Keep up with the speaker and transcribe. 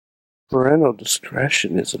Parental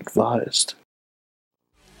discretion is advised.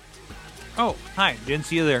 Oh, hi. Didn't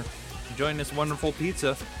see you there. Enjoying this wonderful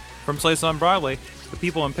pizza from Slice on Broadway. The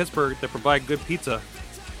people in Pittsburgh that provide good pizza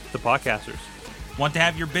to podcasters. Want to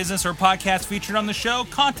have your business or podcast featured on the show?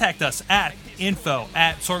 Contact us at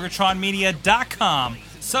info@sorgatronmedia.com.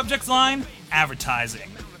 Subject line, advertising.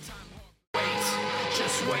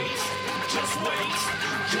 Just wait, just wait,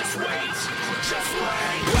 just wait, just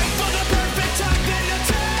wait. Wait for the perfect time, then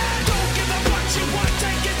attack. Don't give up what you want,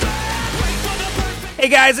 take it back. Wait for the perfect... Hey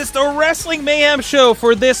guys, it's the Wrestling Mayhem Show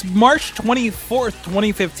for this March 24th,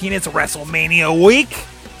 2015. It's WrestleMania week.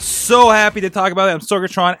 So happy to talk about it. I'm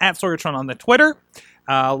Sorgatron, at Sorgatron on the Twitter.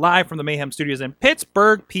 Live from the Mayhem Studios in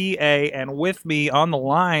Pittsburgh, PA. And with me on the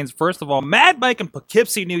lines, first of all, Mad Mike in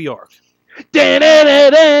Poughkeepsie, New York. It's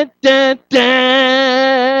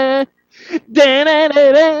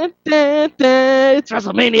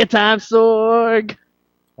WrestleMania time, Sorg.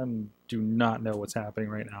 I do not know what's happening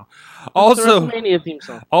right now. The Also, WrestleMania theme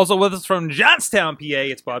song. also with us from Johnstown, PA,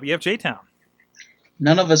 it's Bobby F. J-Town.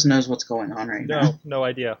 None of us knows what's going on right now. No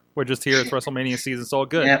idea. We're just here. It's WrestleMania season. It's all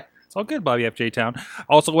good. Yep. It's all good, Bobby F. J-Town.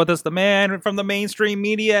 Also with us, the man from the mainstream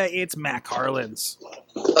media, it's Matt Carlins.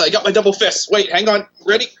 I got my double fists. Wait, hang on.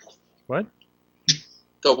 Ready? What?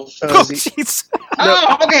 Double fists. Oh, jeez.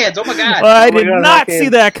 Oh, okay, oh my god. Well, I Oh my did God, not okay. see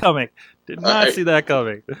that coming. Did not Alright. see that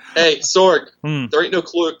coming. Hey, Sorg, Hmm. there ain't no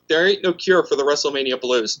cure for the WrestleMania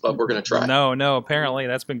blues, but we're gonna try. No, apparently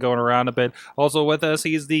that's been going around a bit. Also with us,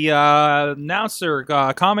 he's the announcer,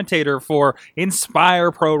 commentator for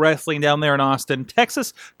Inspire Pro Wrestling down there in Austin,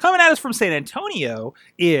 Texas. Coming at us from San Antonio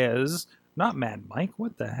is not Mad Mike.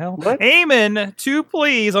 What the hell? What? Eamon, to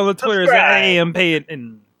please on the Twitter is Subscribe. AM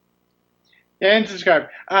Payton. And subscribe.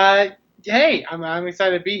 Hey, I'm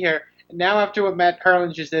excited to be here. Now, after what Matt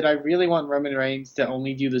Carlin just did, I really want Roman Reigns to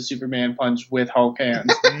only do the Superman punch with Hulk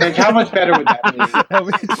hands. Like, how much better would that be? That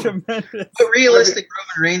would be tremendous. A realistic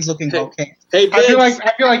Roman Reigns looking Hulk Hogan. Hey, I feel Vince,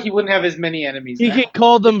 like he wouldn't have as many enemies. You now. can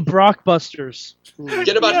call them Brockbusters.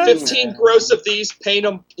 get about Yes. 15 gross of these, paint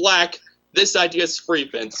them black. This idea is free,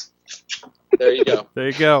 Vince. There you go. There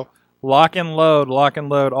you go. Lock and load.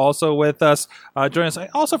 Also with us, joining us,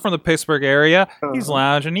 also from the Pittsburgh area. He's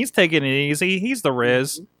lounging. He's taking it easy. He's the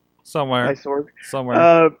Riz. Hi, Somewhere. Sorg.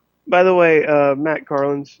 By the way, Matt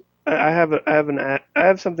Carlins, I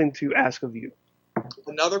have something to ask of you.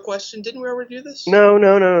 Another question? Didn't we already do this? No. All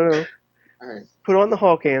right. Put on the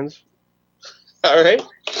Hulk hands All right.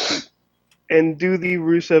 and do the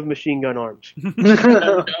Rusev machine gun arms. I'll back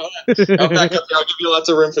up there. I'll give you lots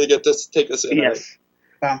of room for you to get this. Take this in. Yes.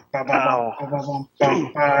 For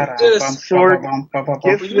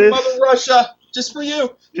Give you, this, Mother Russia. Just for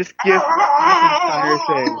you. just give this entire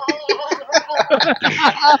thing.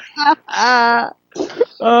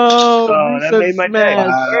 Oh, That made my day. smash.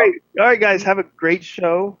 All right, guys, have a great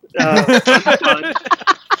show. So,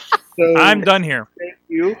 I'm done here. Thank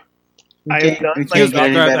you. I am done. Excuse me.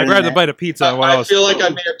 I grabbed a bite of pizza while I I was. feel like I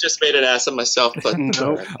may have just made an ass of myself, but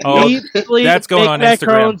No. Oh, Immediately that's going make on Matt Instagram.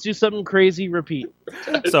 Carlins do something crazy, repeat.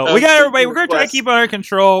 So we got everybody. We're going to try to keep it under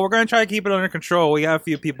control. We got a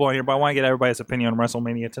few people in here, but I want to get everybody's opinion on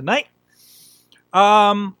WrestleMania tonight.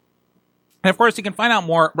 And of course, you can find out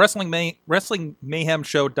more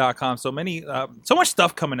WrestlingMayhemShow.com. So much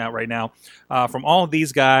stuff coming out right now from all of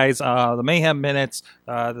these guys. The Mayhem Minutes,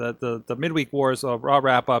 the Midweek Wars, Raw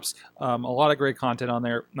wrap-ups. A lot of great content on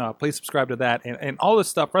there. Please subscribe to that and all this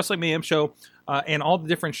stuff. Wrestling Mayhem Show and all the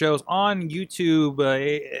different shows on YouTube,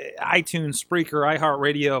 iTunes, Spreaker,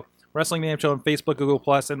 iHeartRadio, Wrestling Mayhem Show on Facebook, Google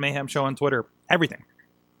Plus, and Mayhem Show on Twitter. Everything.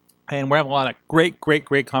 And we're having a lot of great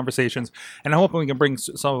conversations. And I'm hoping we can bring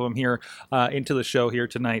some of them here into the show here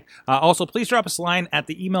tonight. Also, please drop us a line at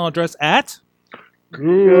the email address at...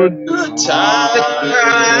 good time.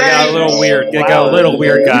 It got a little weird. It got a little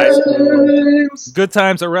weird, guys. Good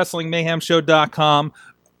times at WrestlingMayhemShow.com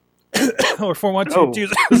or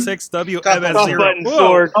 412-206-WMS0. Button, Whoa,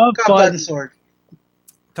 Sorg. Cup button sword.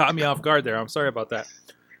 caught me off guard there. I'm sorry about that.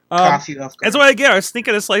 Caught you off guard. That's what I get. I was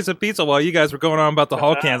sneaking a slice of pizza while you guys were going on about the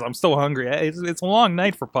Hulk cans. I'm still hungry. It's a long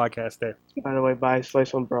night for podcast day. By the way, buy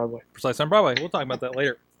Slice on Broadway. Precise on Broadway. We'll talk about that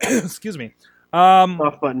later. Excuse me.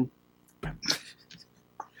 Off button.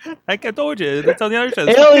 Like I told you, that's on the other show.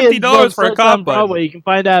 It's Aliens $50 for a on cough Broadway. button. You can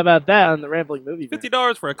find out about that on the Rambling Movie. Man.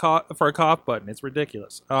 $50 for a cough button. It's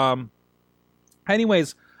ridiculous.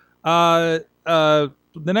 Anyways, the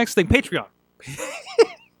next thing, Patreon.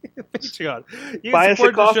 Patreon. You Buy can us a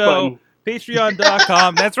support the cough show. button.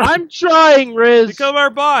 Patreon.com. That's right. I'm trying, Riz. Become our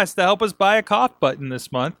boss to help us buy a cough button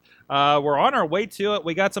this month. We're on our way to it.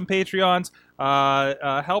 We got some Patreons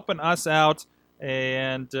helping us out.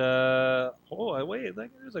 And wait,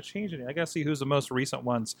 there's a change in it. I gotta see who's the most recent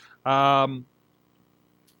ones. Our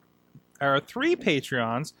 3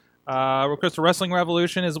 Patreons. Of course, the Wrestling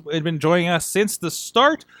Revolution has been joining us since the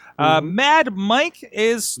start. Mad Mike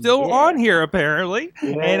is still on here apparently,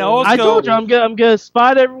 and also I told you I'm gonna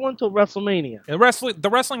spot everyone till WrestleMania. the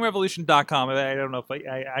WrestlingRevolution.com. I don't know if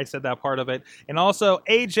I said that part of it, and also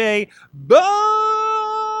AJ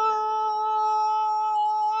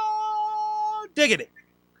Diggity.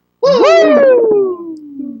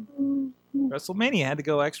 WrestleMania had to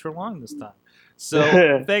go extra long this time.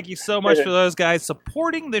 So thank you so much for those guys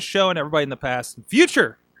supporting this show and everybody in the past and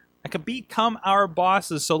future that could become our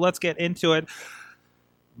bosses. So let's get into it.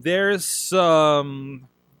 There's some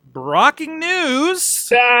Brocking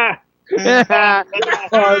news.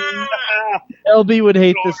 LB would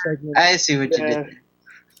hate this segment. I see what you did.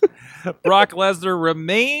 Brock Lesnar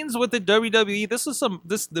remains with the WWE.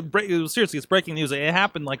 Seriously, it's breaking news. It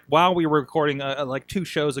happened like while we were recording like 2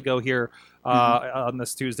 shows ago here on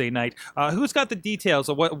this Tuesday night. Who's got the details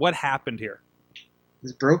of what happened here?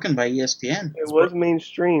 It's broken by ESPN. It was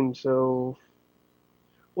mainstream, so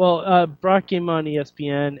Well, Brock came on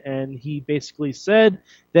ESPN and he basically said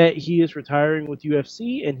that he is retiring with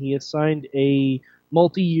UFC and he has signed a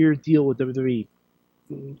multi-year deal with WWE.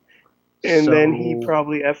 and So- then he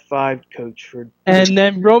probably F5 coach for. And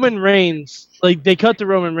then Roman Reigns, like they cut to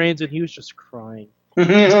Roman Reigns and he was just crying,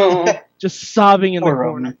 just sobbing in the Poor corner.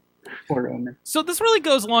 Roman. Poor Roman. So this really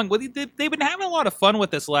goes along with they've been having a lot of fun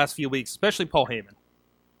with this the last few weeks, especially Paul Heyman.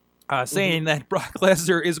 Saying that Brock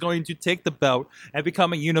Lesnar is going to take the belt and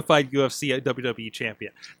become a unified UFC WWE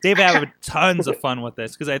champion. They've had tons of fun with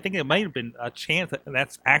this because I think it might have been a chance that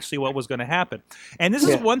that's actually what was going to happen. And this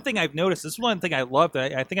is one thing I've noticed. This is one thing I loved.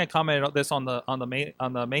 I think I commented on this on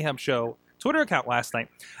the Mayhem Show Twitter account last night.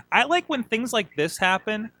 I like when things like this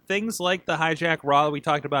happen, things like the Hijack Raw that we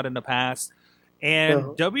talked about in the past, and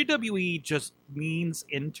WWE just leans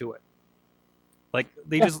into it. Like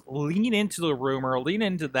they just lean into the rumor, lean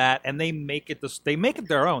into that, and they make it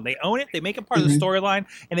their own. They own it. They make it part of the storyline.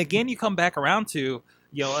 And again, you come back around to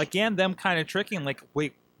them kind of tricking. Like,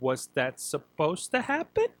 wait, was that supposed to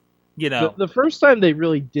happen? The first time they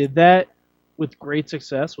really did that with great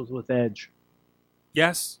success was with Edge.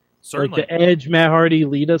 Yes, certainly. Like the Edge, Matt Hardy,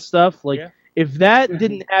 Lita stuff. Like if that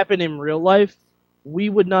didn't happen in real life, we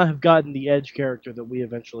would not have gotten the Edge character that we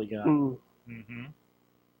eventually got.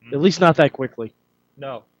 At least not that quickly.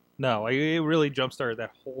 No, it really jump-started that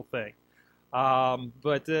whole thing. So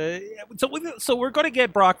we're going to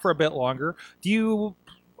get Brock for a bit longer. We'll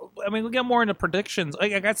get more into predictions. I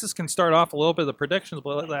guess this can start off a little bit of the predictions,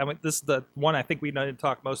 but this is the one I think we need to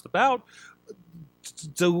talk most about.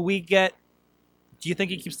 Do you think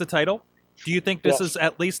he keeps the title? Do you think this is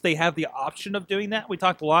at least they have the option of doing that? We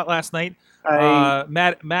talked a lot last night.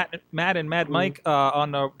 Matt and Mad Mike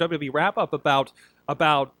on the WWE wrap-up about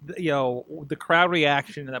the crowd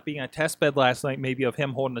reaction and that being a test bed last night, maybe of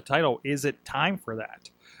him holding the title. Is it time for that?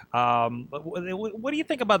 What do you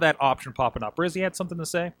think about that option popping up? Riz, you had something to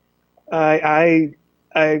say? I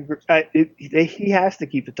agree. He has to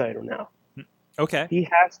keep the title now. Okay. He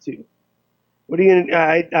has to. What are you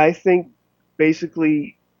gonna? I think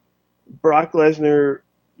basically Brock Lesnar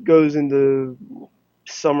goes into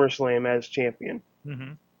SummerSlam as champion.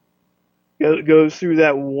 Goes through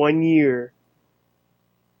that 1 year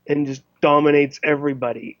and just dominates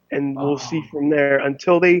everybody, and we'll see from there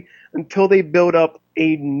until they build up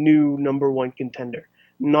a new number 1 contender.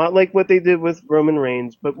 Not like what they did with Roman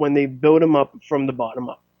Reigns, but when they build him up from the bottom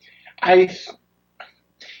up. Here's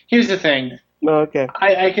the thing. Okay.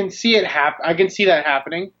 I can see it I can see that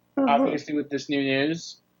happening. Obviously, with this new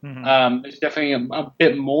news, there's definitely a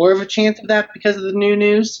bit more of a chance of that because of the new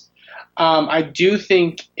news. I do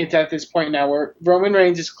think it's at this point now where Roman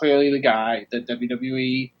Reigns is clearly the guy that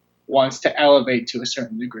WWE wants to elevate to a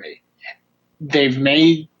certain degree. They've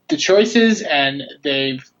made the choices and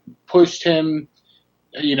they've pushed him,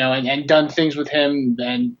 and done things with him,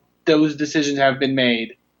 and those decisions have been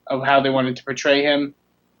made of how they wanted to portray him.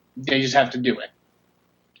 They just have to do it.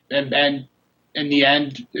 And in the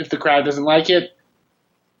end, if the crowd doesn't like it,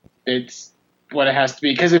 it's what it has to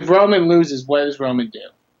be. Because if Roman loses, what does Roman do?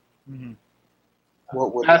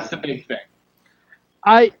 That's the big thing.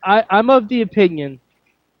 I'm of the opinion,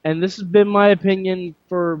 and this has been my opinion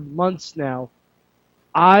for months now,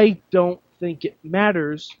 I don't think it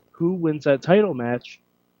matters who wins that title match.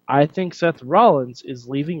 I think Seth Rollins is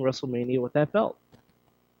leaving WrestleMania with that belt.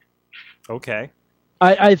 Okay.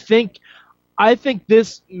 I think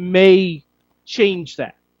this may change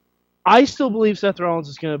that. I still believe Seth Rollins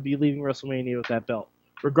is going to be leaving WrestleMania with that belt,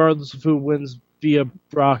 regardless of who wins via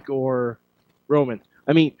Brock or Roman.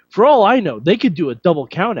 I mean, for all I know, they could do a double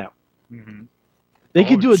count out. Mhm. They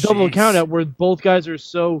could Oh, do a double jeez. count out where both guys are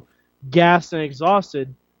so gassed and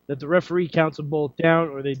exhausted that the referee counts them both down,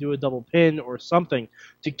 or they do a double pin or something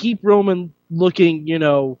to keep Roman looking,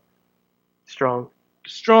 Strong.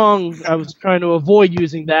 strong. I was trying to avoid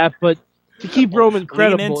using that, but to keep Roman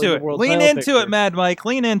credible Lean in into the it. world Lean title into picture. it, Mad Mike.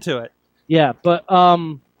 Lean into it. Yeah, but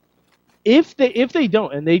if they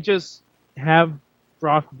don't and they just have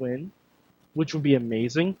Brock win, which would be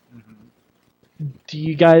amazing. Do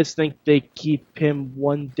you guys think they keep him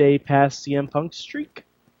one day past CM Punk's streak?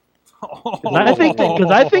 Because I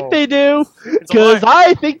think they do. It's a Because lot-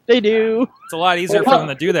 I think they do. It's a lot easier for them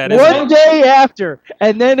to do that, isn't One it? day after,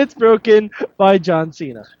 and then it's broken by John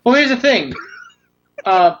Cena. Well, here's the thing.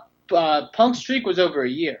 Punk's streak was over a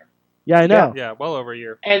year, Yeah, I know. Yeah, well over a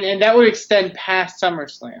year. and that would extend past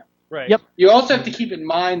SummerSlam. Right. Yep. You also have to keep in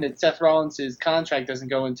mind that Seth Rollins' contract doesn't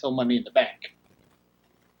go until Money in the Bank.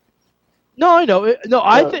 No, I know.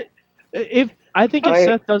 I No. think if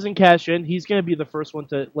Seth doesn't cash in, he's going to be the first one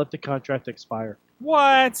to let the contract expire.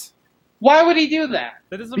 What? Why would he do that?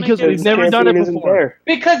 That doesn't Because make any we've never sense. done it Champion isn't before. there.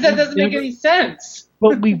 Because that doesn't make any sense.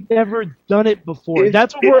 But we've never done it before. If-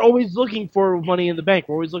 That's what we're always looking for with Money in the Bank.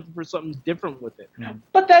 We're always looking for something different with it.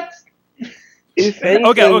 But that's If anything,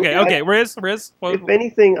 Okay. Riz. What- If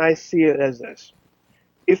anything, I see it as this: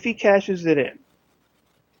 if he cashes it in,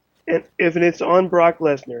 and if it's on Brock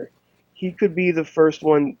Lesnar, he could be the first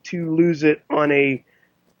one to lose it on a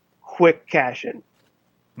quick cash in.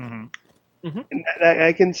 Mhm. And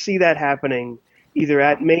I can see that happening either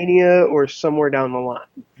at Mania or somewhere down the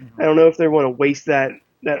line. I don't know if they want to waste that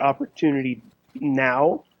opportunity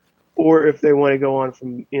now, or if they want to go on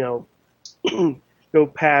from go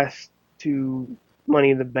past to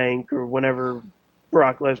Money in the Bank or whenever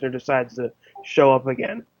Brock Lesnar decides to show up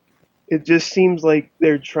again. It just seems like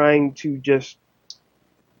they're trying to just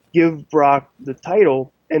give Brock the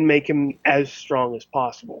title and make him as strong as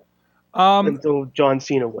possible until John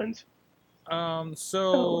Cena wins.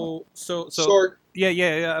 So Sorg,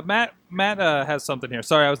 yeah. Matt has something here.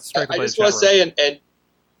 Sorry, I was distracted I by just the want chat to room. say, and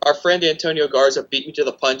our friend Antonio Garza beat me to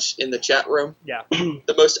the punch in the chat room. Yeah.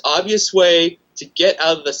 The most obvious way to get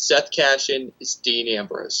out of the Seth cash-in is Dean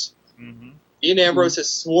Ambrose. Mhm. Dean Ambrose has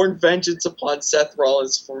sworn vengeance upon Seth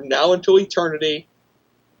Rollins from now until eternity.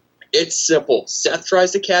 It's simple. Seth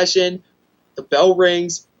tries to cash in, the bell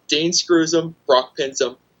rings, Dean screws him, Brock pins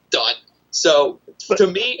him, done. So, to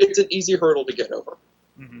me, it's an easy hurdle to get over,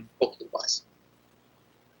 Mhm. booking-wise.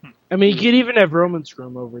 I mean, you could even have Roman screw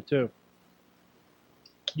him over, too.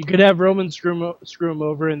 You could have Roman screw him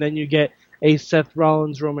over, and then you get a Seth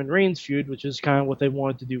Rollins-Roman Reigns feud, which is kind of what they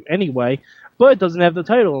wanted to do anyway, but it doesn't have the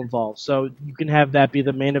title involved, so you can have that be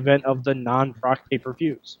the main event of the non-Brock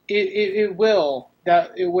pay-per-views. it will.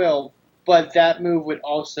 It will. But that move would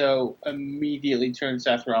also immediately turn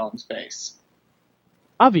Seth Rollins' face.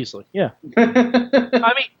 Obviously, yeah.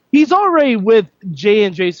 I mean, he's already with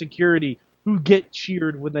J&J Security, who get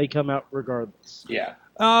cheered when they come out regardless. Yeah.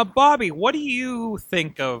 Bobby, what do you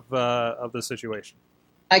think of the situation?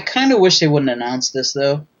 I kind of wish they wouldn't announce this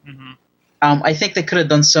though. Mhm. I think they could have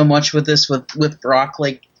done so much with this with Brock,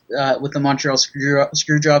 like with the Montreal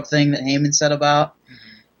Screwjob thing that Heyman said about,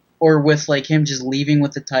 or with like him just leaving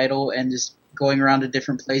with the title and just going around to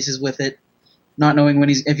different places with it, not knowing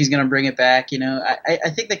if he's going to bring it back. I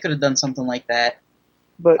think they could have done something like that.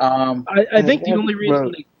 But I think the Yeah, only reason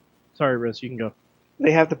right. Sorry, Riz, you can go.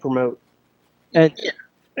 they have to promote. And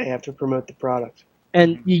They have to promote the product.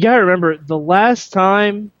 And you gotta remember, the last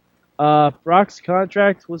time Brock's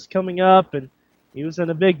contract was coming up, and he was in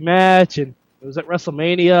a big match, and it was at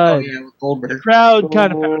WrestleMania, Oh and yeah, with the Goldberg. crowd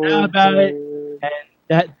kind of found out about it, and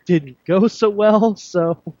that didn't go so well.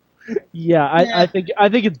 So, yeah, I think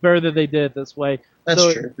it's better that they did it this way, That's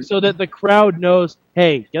so, true. so that the crowd knows,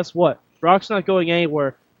 hey, guess what? Brock's not going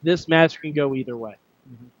anywhere. This match can go either way.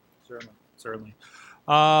 Certainly.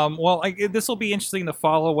 This will be interesting to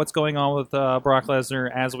follow what's going on with Brock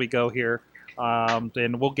Lesnar as we go here.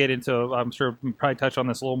 And we'll get into, I'm sure, we'll probably touch on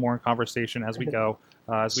this a little more in conversation as we go.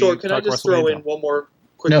 So, can I just throw in one more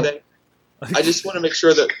quick No. thing? I just want to make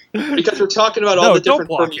sure that, because we're talking about all No, the don't different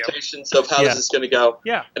block him. permutations of how Yeah. this is going to go,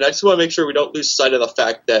 Yeah. and I just want to make sure we don't lose sight of the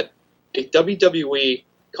fact that a WWE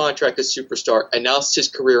contracted superstar announced his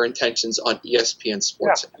career intentions on ESPN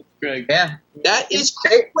Sports. Good. Yeah, That is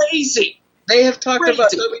crazy. they have talked about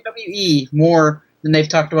Crazy. WWE more than they've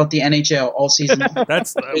talked about the NHL all season long.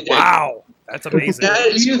 That's did. wow. That's amazing. That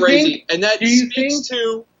is Do you crazy, think- and that do you speaks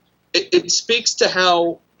to it speaks to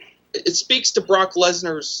how it speaks to Brock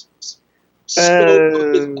Lesnar's scope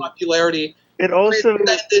of his popularity, It also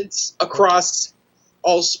transcendence across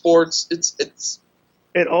all sports. It's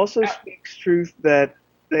It also speaks truth that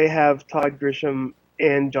they have Todd Grisham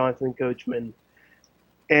and Jonathan Coachman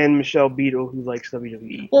and Michelle Beadle, who likes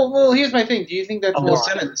WWE. Well, here's my thing. Do you think that's Bill more?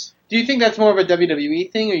 Simmons. Do you think that's more of a WWE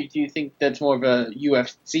thing, or do you think that's more of a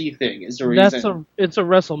UFC thing? Is the reason? It's a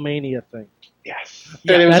WrestleMania thing. Yes.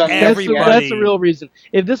 That it was Yeah, on everybody. That's the real reason.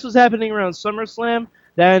 If this was happening around SummerSlam,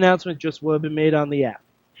 that announcement just would have been made on the app.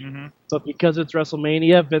 Mm-hmm. But because it's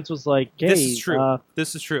WrestleMania, Vince was like, "Hey, This is true.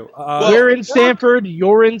 This is true. we're in Stanford.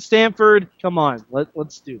 You're in Stanford. Come on,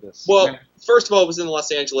 let's do this." well, first of all, it was in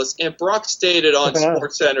Los Angeles, and Brock stated on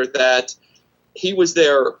SportsCenter that he was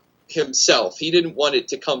there himself. He didn't want it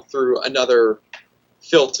to come through another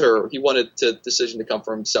filter. He wanted the decision to come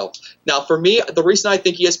from himself. Now, for me, the reason I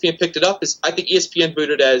think ESPN picked it up is I think ESPN viewed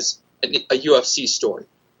it as a UFC story,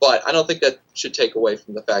 but I don't think that should take away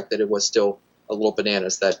from the fact that it was still a little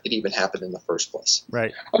bananas that it even happened in the first place.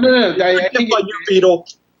 right. Oh, no. I think on you, Beetle.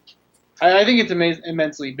 I think it's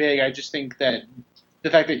immensely big. I just think that the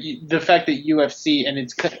fact that UFC and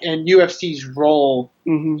UFC's role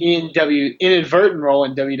hmm inadvertent role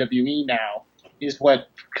in WWE now is what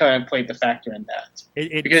kind of played the factor in that.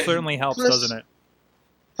 It Because- certainly helps, Plus- doesn't it?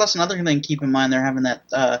 Plus, another thing to keep in mind, they're having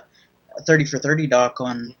that 30 for 30 doc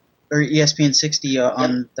on, or ESPN 60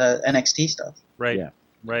 on the NXT stuff. Right. Yeah.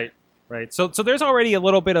 Right. So there's already a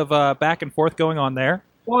little bit of back and forth going on there.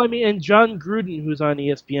 Well, I mean, and John Gruden, who's on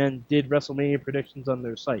ESPN, did WrestleMania predictions on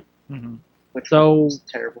their site. Mm-hmm. Which So- was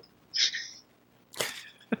terrible.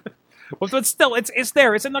 Well, but still, it's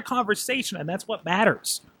there. It's in the conversation, and that's what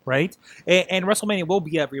matters, right? And WrestleMania will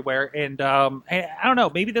be everywhere. And I don't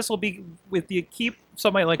know. Maybe this will be with you keep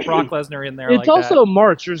somebody like Brock Lesnar in there. It's like also that.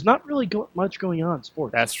 March. There's not really much going on in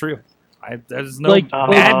sports. That's true. There's no Like-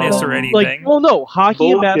 madness or anything. Like, well, no,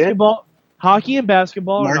 hockey and Bullshit. basketball. Hockey and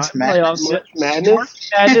basketball are March not in playoffs Madness. yet. March Madness. March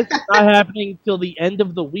Madness is not happening till the end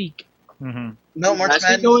of the week. Mm-hmm. No, March That's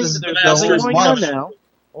Madness Going, is there's the nothing first going on month. now.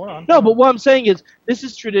 Hold on. No, but what I'm saying is this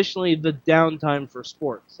is traditionally the downtime for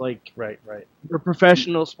sports, like Right. for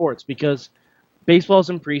professional sports, because baseball's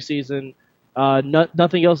in preseason,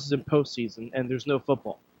 nothing else is in postseason, and there's no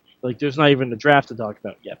football. Like there's not even a draft to talk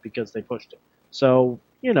about yet because they pushed it. So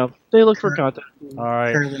they look for content. All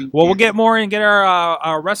right. Curling. Well, we'll get more and get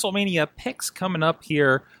our WrestleMania picks coming up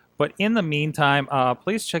here. But in the meantime,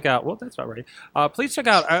 please check out. Well, that's not right. Please check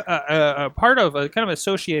out a part of a kind of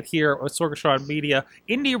associate here with Sorgatron Media,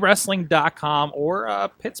 IndieWrestling.com or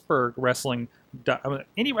Pittsburgh Wrestling.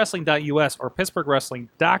 IndieWrestling.us or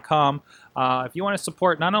PittsburghWrestling.com. If you want to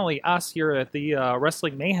support not only us here at the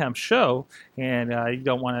Wrestling Mayhem show, and you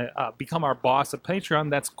don't want to become our boss at Patreon,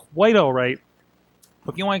 that's quite all right.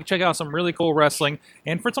 If you want to check out some really cool wrestling,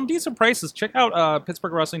 and for some decent prices, check out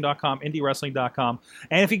PittsburghWrestling.com, IndieWrestling.com.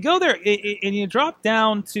 And if you go there and you drop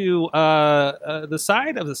down to the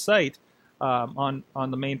side of the site on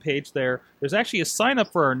the main page there's actually a sign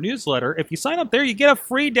up for our newsletter. If you sign up there, you get a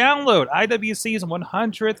free download. IWC's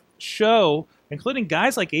 100th show, including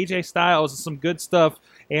guys like AJ Styles and some good stuff.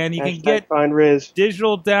 And you can get Find Riz.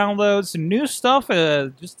 digital downloads, some new stuff,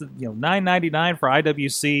 just $9.99 for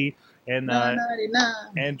IWC. And $9.99.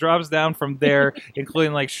 and drops down from there,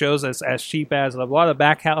 including like shows as cheap as a lot of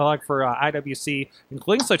back catalog for IWC,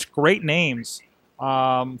 including such great names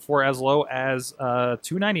for as low as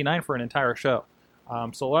 $2.99 for an entire show.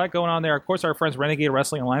 So a lot going on there. Of course, our friends Renegade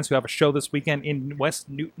Wrestling Alliance, who have a show this weekend in West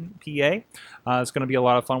Newton, PA. It's going to be a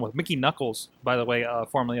lot of fun with Mickey Knuckles, by the way,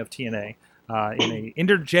 formerly of TNA, in a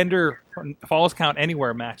intergender Falls Count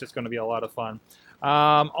Anywhere match. It's going to be a lot of fun.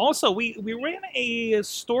 Also, we ran a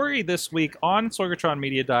story this week on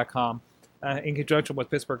SorgatronMedia.com in conjunction with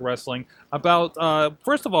Pittsburgh Wrestling about,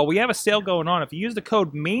 first of all, we have a sale going on. If you use the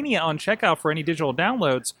code MANIA on checkout for any digital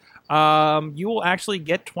downloads, you will actually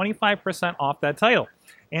get 25% off that title.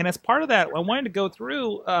 And as part of that, I wanted to go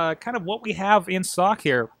through kind of what we have in stock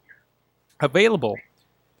here available.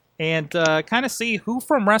 And kind of see who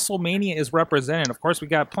from WrestleMania is represented. Of course, we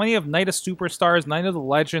got plenty of Night of Superstars, Night of the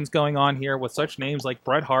Legends going on here with such names like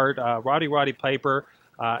Bret Hart, Roddy Piper,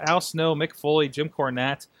 Al Snow, Mick Foley, Jim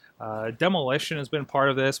Cornette. Demolition has been part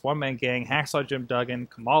of this. One Man Gang, Hacksaw Jim Duggan,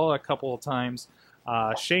 Kamala a couple of times,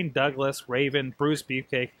 Shane Douglas, Raven, Bruce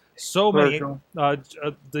Beefcake. So many.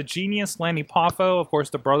 The genius Lanny Poffo, of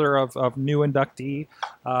course, the brother of new inductee,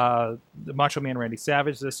 the Macho Man Randy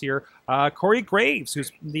Savage this year. Corey Graves,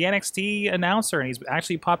 who's the NXT announcer, and he's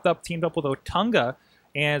actually teamed up with Otunga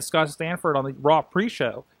and Scott Stanford on the Raw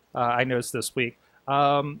pre-show, I noticed this week.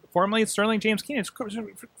 Formerly Sterling James Keenan,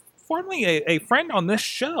 formerly a friend on this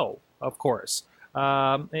show, of course.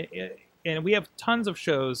 And we have tons of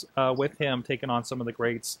shows with him taking on some of the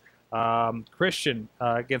greats Christian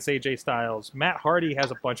against AJ Styles. Matt Hardy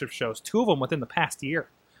has a bunch of shows, 2 of them within the past year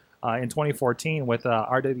in 2014 with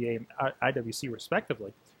RWA and IWC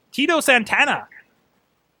respectively. Tito Santana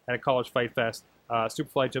at a College Fight Fest.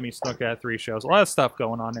 Superfly Jimmy Snuka had 3 shows. A lot of stuff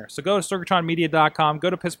going on there. So go to SorgatronMedia.com, go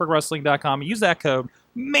to PittsburghWrestling.com, use that code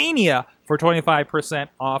MANIA for 25%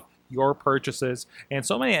 off your purchases. And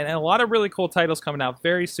so many, and a lot of really cool titles coming out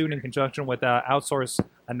very soon in conjunction with Outsource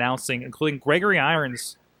announcing, including Gregory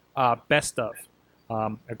Irons' Best Of.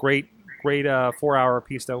 A great 4-hour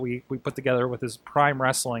piece that we put together with his Prime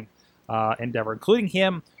Wrestling endeavor, including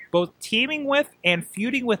him both teaming with and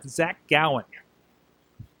feuding with Zach Gowen.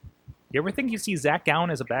 You ever think you see Zach Gowen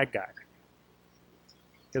as a bad guy?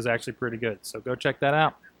 It's actually pretty good, so go check that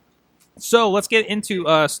out. So let's get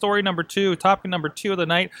into story number 2, topic number 2 of the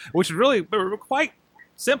night, which is really quite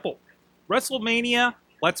simple. WrestleMania,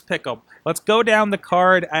 let's pick them. Let's go down the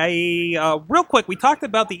card. Real quick, we talked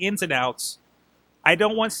about the ins and outs. I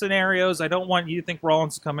don't want scenarios. I don't want you to think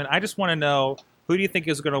Rollins is coming. I just want to know, who do you think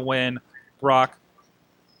is going to win? Brock.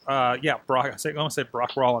 Brock. I almost said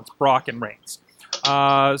Brock Rollins. Brock and Reigns.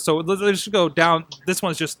 So let's just go down. This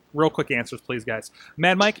one's just real quick answers, please, guys.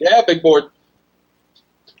 Mad Mike? Yeah, big board.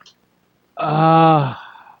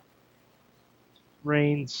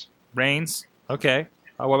 Reigns. Reigns. Okay.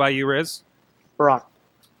 What about you, Riz? Brock.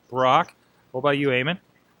 Brock. What about you, Eamon?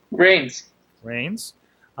 Reigns. Reigns.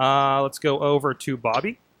 Let's go over to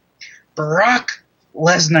Bobby. Brock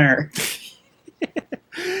Lesnar.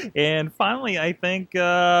 And finally, I think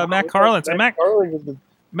Matt Carlins. And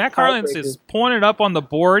Matt Carlins is pulling it up on the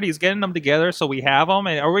board. He's getting them together so we have them.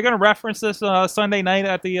 And are we going to reference this Sunday night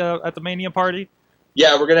at the Mania party?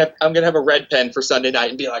 Yeah, I'm gonna have a red pen for Sunday night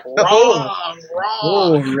and be like,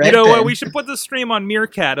 wrong. You know what? We should put the stream on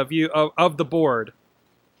Meerkat of the board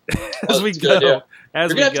as we go. Idea. As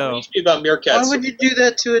You're we gonna have to go. teach me about meerkats. Why would you do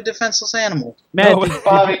that to a defenseless animal? Matt, Oh,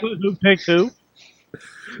 who picked who?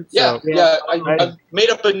 Yeah, So- yeah. I've made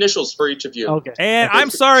up initials for each of you. Okay. And I'm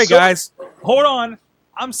sorry, guys. Hold on.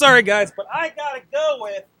 I'm sorry, guys, but I gotta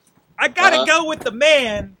go with the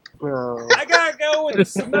man. I gotta go with the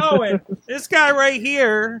Samoan. This guy right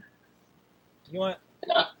here. You want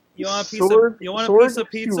a piece Sword, of? You want a Sword piece of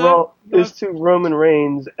pizza? is to Roman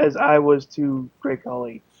Reigns as I was to Great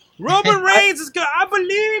Khali. Roman Reigns is good. I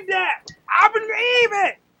believe that. I believe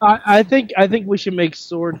it. I think we should make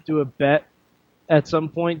Sword do a bet at some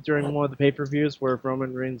point during one of the pay-per-views where if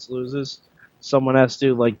Roman Reigns loses, someone has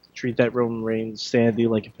to treat that Roman Reigns standee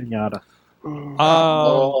like a pinata.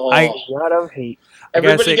 I Lot of hate.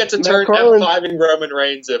 Everybody gets a Matt turn Carlin- F5 in Roman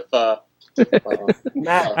Reigns if.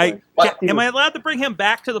 Matt, am I allowed to bring him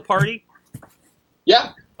back to the party?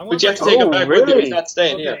 Yeah, I but you have to bring- take him back with you. really? He's not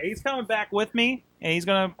staying Okay, here. he's coming back with me, and he's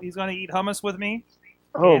gonna eat hummus with me.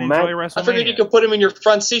 oh and Matt, enjoy WrestleMania. I figured you could put him in your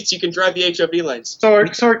front seat so you can drive the HOV lanes.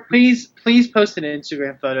 Sorg, please post an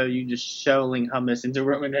Instagram photo you just shoveling hummus into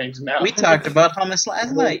Roman Reigns' mouth. We talked about hummus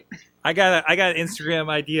last night. I got an Instagram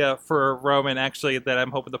idea for Roman actually that I'm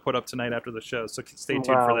hoping to put up tonight after the show. So stay tuned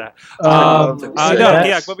for that.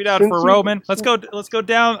 Put me down for Roman. Let's go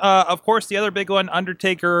down. Of course, the other big one,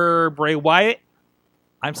 Undertaker, Bray Wyatt.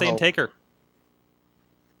 I'm saying Taker.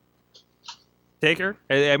 Taker.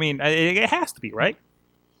 I mean, it has to be right.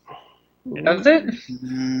 Does it?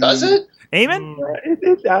 Does it? Eamon?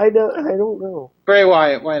 I don't know. Bray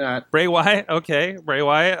Wyatt, why not? Bray Wyatt. Okay, Bray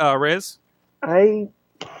Wyatt. Riz.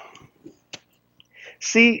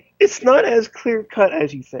 See, it's not as clear cut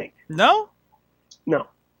as you think. No. No.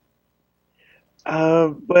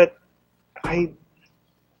 But I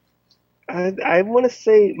want to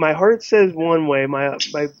say my heart says one way, my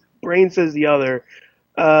brain says the other.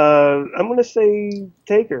 I'm going to say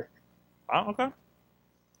Taker. Oh, okay.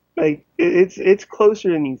 Like it's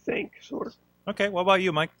closer than you think, sort of. Okay. What about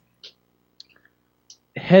you, Mike?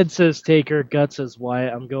 Head says Taker, gut says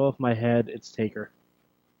Wyatt. I'm going with my head. It's Taker.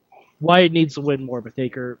 Wyatt needs to win more, but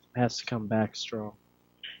Taker has to come back strong.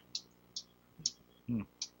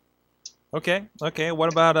 Okay. What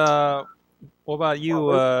about you,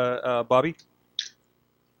 Bobby?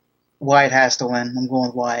 Wyatt has to win. I'm going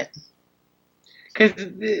with Wyatt. Because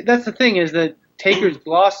that's the thing is that Taker's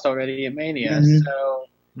lost already at Mania, so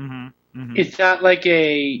it's not like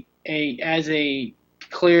a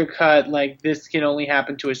clear cut like this can only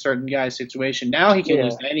happen to a certain guy situation. Now he can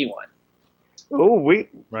lose to anyone. Oh, we're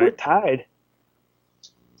tied.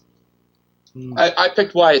 I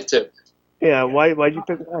picked Wyatt too. Yeah, why'd you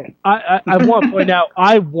pick Wyatt? I want to point out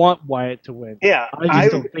I want Wyatt to win. Yeah, I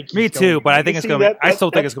just don't think Me he's too, going but I think it's going to be. I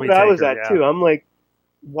still think it's going to be Taker. Taker. I was at too. I'm like,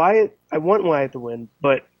 Wyatt. I want Wyatt to win,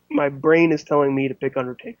 but my brain is telling me to pick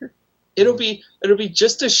Undertaker. It'll be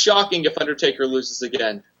just as shocking if Undertaker loses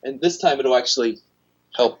again, and this time it'll actually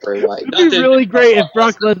help Bray Wyatt. It'd be really great if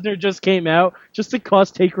Brock Lesnar just came out just to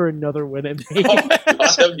cost Taker another win at Oh my God,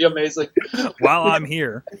 that'd be amazing. While I'm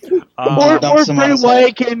here. Or Dump some Bray on his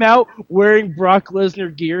Wyatt came out wearing Brock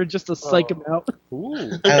Lesnar gear just to psych him out.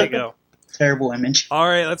 Ooh, there you go. Terrible image. All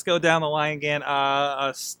right, let's go down the line again.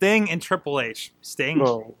 Sting and Triple H. Sting.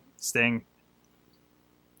 Oh, Sting.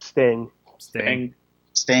 Sting. Sting.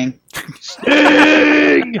 Sting.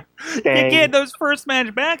 Sting. You get those first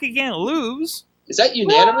match back. You can't lose. Is that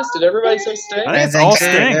unanimous? Did everybody say Sting? I think it's all so,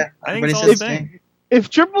 Sting. yeah. I think it's Everybody all says Sting. If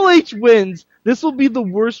Triple H wins, this will be the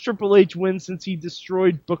worst Triple H win since he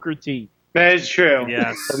destroyed Booker T. That is true.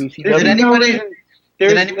 Yes. There's Did no anybody- reason.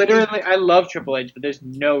 There's did anybody- literally, I love Triple H, but there's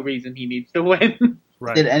no reason he needs to win.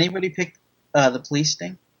 Right. Did anybody pick the police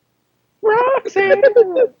Sting? Roxanne.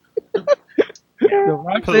 The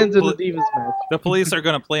Roxanne's in the Divas match. The police are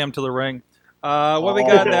going to play him to the ring. What we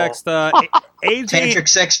got Oh. next? AJ, Tantric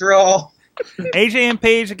sex for all. AJ and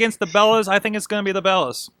Paige against the Bellas. I think it's going to be the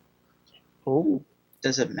Bellas. Oh.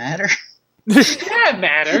 Does it matter? That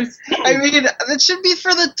matters. I mean, that should be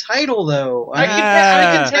for the title, though. I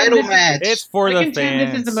Ah. contend title this- match. It's for I the contend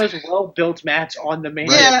fans. this is the most well-built match on the main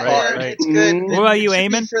yeah, right, card. right. it's good. What about you, It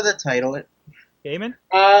should be Eamon? For the title. Eamon?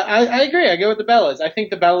 I agree. I go with the Bellas. I think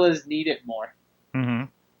the Bellas need it more.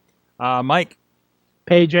 Mm-hmm. Mike.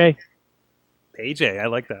 Paige. Paige. I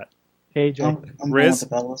like that. Paige. I'm going Riz? with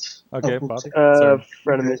the Bellas. Okay, Oh, Bob. oops. Sorry.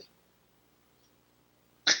 Frenemies.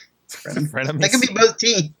 Frenemies. That could be both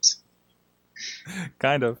teams.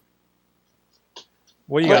 Kind of.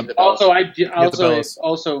 What do you got? The Bellas.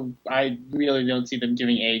 Also, Bellas. I really don't see them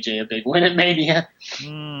giving AJ a big win at Mania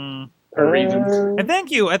Mm. for reasons. And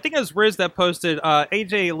thank you. I think it was Riz that posted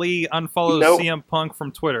AJ Lee unfollows Nope. CM Punk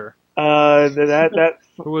from Twitter. That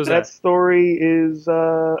Who was that that? story is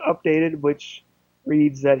updated, which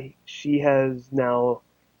reads that she has now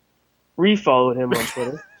refollowed him on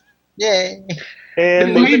Twitter, Yay.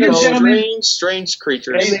 and Ladies they and spelled- gentlemen- Strange creatures.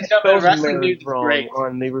 and Ladies they and gentlemen, spelled wrestling marriage news is wrong great.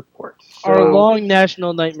 on the report. Our So- long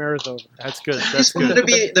national nightmare is over. That's good. That's He's supposed to good.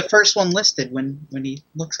 be the first one listed when he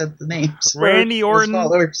looks at the names. Randy His Orton.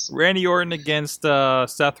 followers. Randy Orton against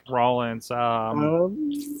Seth Rollins. I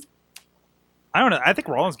don't know. I think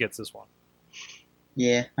Rollins gets this one.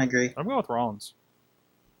 Yeah, I agree. I'm going with Rollins.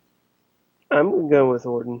 I'm gonna go with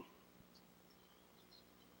Orton.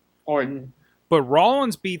 Orton. But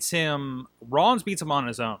Rollins beats him. Rollins beats him on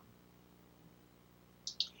his own.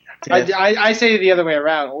 Yeah. I say the other way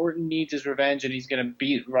around. Orton needs his revenge, and he's going to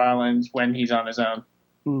beat Rollins when he's on his own.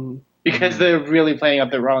 Mhm. Because they're really playing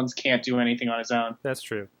up that Rollins can't do anything on his own. That's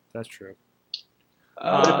true. That's true.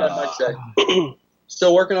 What did Mad Mike say?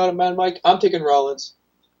 Still working on it, Mad Mike? I'm taking Rollins.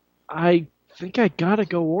 I think I gotta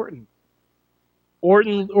go Orton.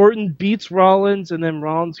 Orton beats Rollins, and then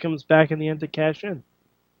Rollins comes back in the end to cash in.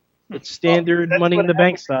 It's standard That's Money in what the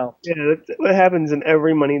Bank happens. style. Yeah, that's what happens in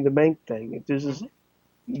every Money in the Bank thing. It just is,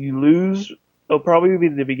 you lose. It'll probably be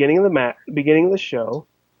the beginning of the beginning of the show.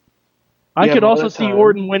 I Yeah, could but also all the see time-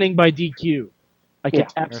 Orton winning by DQ. I Yeah,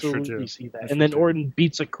 could that's true, absolutely too. see that. That's And then true, too. Orton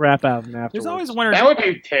beats the crap out of him afterwards. There's always one or That would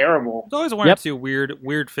be terrible. there's always one Yep. or two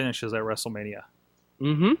weird finishes at WrestleMania.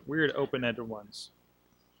 Mm-hmm. Weird open-ended ones.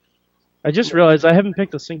 I just realized I haven't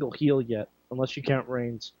picked a single heel yet, unless you count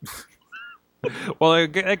Reigns. Well,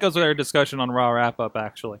 that goes with our discussion on Raw wrap-up,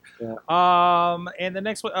 actually. Yeah. And the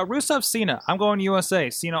next one, Rusev Cena. I'm going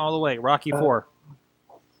USA. Cena all the way. Rocky 4.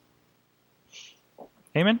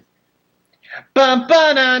 Heyman? Bum,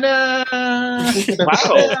 ba-na-na.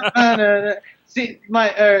 Ba-na-na. See,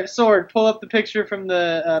 my Sword, pull up the picture from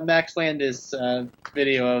the Max Landis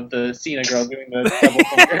video of the Cena girl doing the double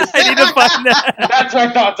fingers. I need to find that. That's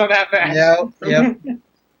my thoughts on that match. Yep.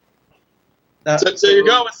 So you're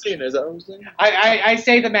going with Cena, is that what I'm saying? I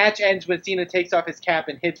say the match ends when Cena takes off his cap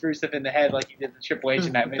and hits Rusev in the head like he did the Triple H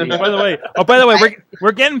in that video. By the way,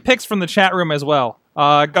 we're getting picks from the chat room as well.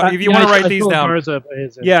 If you want to write these down.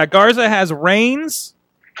 Yeah, Garza has Reigns,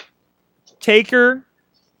 Taker,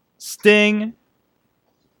 Sting,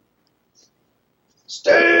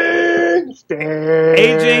 Sting,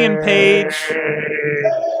 AJ and Paige,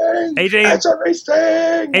 AJ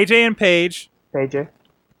and Paige, AJ.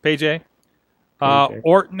 Paige, PJ.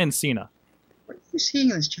 Orton and Cena. What are you seeing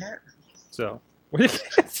in this chat? So,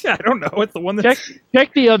 I don't know. It's the one that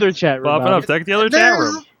Check the other chat room. popping up. Check the other chat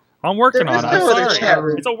room. I'm working There on is it. I'm no other sorry. chat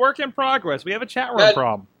room. It's a work in progress. We have a chat room Matt-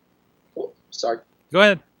 problem. Oh, sorry. Go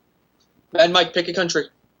ahead. Mad Mike, pick a country.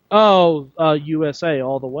 Oh, USA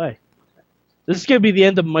all the way. This is gonna be the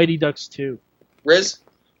end of Mighty Ducks 2. Riz?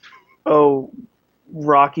 Oh,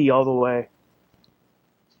 Rocky all the way.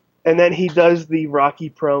 And then he does the Rocky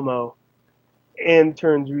promo and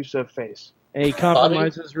turns Rusev face. And he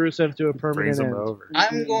compromises Rusev to a permanent Brings him end. over.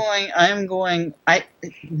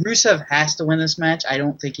 Rusev has to win this match. I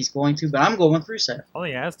don't think he's going to, but I'm going with Rusev. Oh,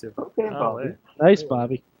 he has to. Okay, Oh, Bobby. Nice,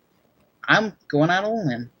 Bobby. I'm going out on a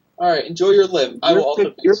limb. All right, enjoy your limb. I will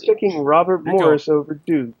also You're pick you. picking Robert You're Morris over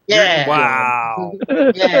Duke. Yeah. Wow.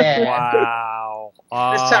 Yeah. Wow.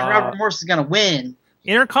 This time Robert Morris is going to win.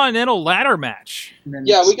 Intercontinental ladder match. And then,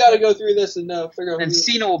 Yeah, we got to go through this and figure out. and who-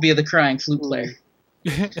 Cena will be the crying flute player.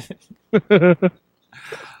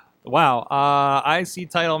 Wow. IC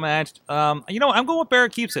title match. I'm going with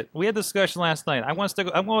Barrett keeps it. We had this discussion last night. I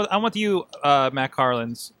want you, Matt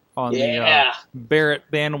Carlins, on the Barrett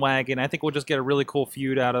bandwagon. I think we'll just get a really cool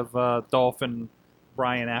feud out of Dolph and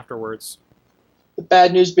Bryan afterwards. The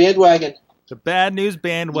bad news bandwagon. The bad news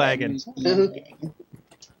bandwagon.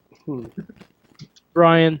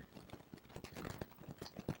 Brian.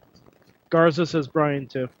 Garza says Brian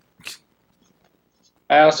too.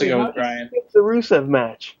 I also go with Brian. It's the Rusev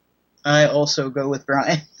match. I also go with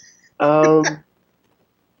Brian.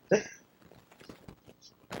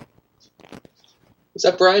 Is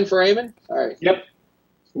that Brian for Eamon? All right. Yep.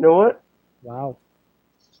 You know what? Wow.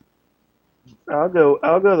 I'll go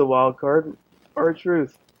the wild card.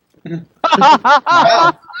 R-Truth.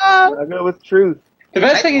 Wow. I'll go with Truth. The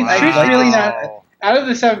best thing is, Wow. Truth's really not. Out of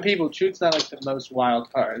the 7 people, Truth's not like the most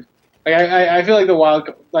wild card. Like I feel like the wild,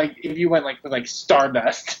 like if you went like with like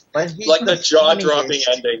Stardust. But he's Like the jaw-dropping funniest.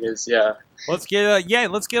 ending is, yeah. Let's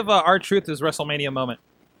give R-Truth his WrestleMania moment.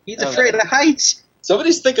 He's afraid of heights.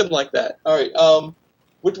 Somebody's thinking like that. All right.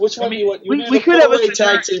 Which one do you want? You we need a could have a four-way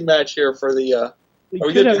scenario- tag team match here for the. We Are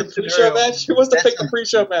we could gonna have do a the pre-show scenario. match? Who wants to That's pick the a-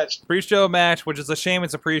 pre-show match? Pre-show match, which is a shame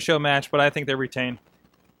it's a pre-show match, but I think they retain.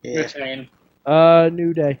 Yeah. Retain.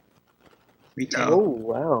 New Day. Oh,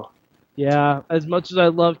 wow. Yeah, as much as I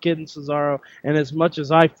love Kid and Cesaro, and as much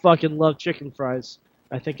as I fucking love chicken fries,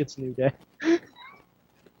 I think it's New Day.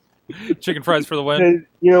 Chicken fries for the win. 'Cause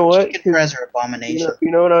you know what? Chicken fries are You abomination.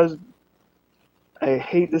 know what I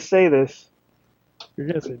hate to say this. You're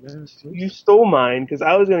gonna say that. You stole mine because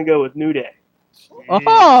I was going to go with New Day.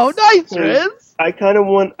 Oh, nice, Riz! I kind of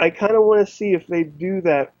want to see if they do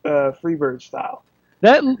that Freebird style.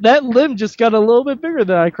 That limb just got a little bit bigger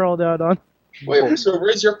than I crawled out on. Wait, so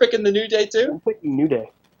Riz, you're picking the New Day too? I'm picking New Day.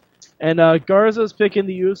 And Garza's picking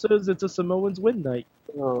the Usos. It's a Samoans win night.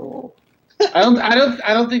 Oh. I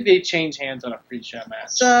don't think they change hands on a pre-show match.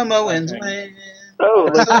 Samoans Okay. win. Oh,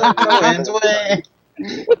 Samoans win.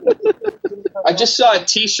 I just saw a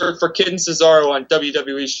T-shirt for Kid and Cesaro on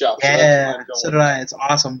WWE's shop. So that's Yeah, what I'm going so with. did I. It's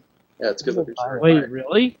awesome. Yeah, it's a good looking shirt. Wait,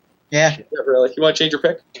 really? Yeah. Yeah, really. You want to change your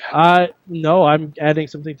pick? No, I'm adding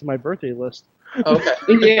something to my birthday list. Oh,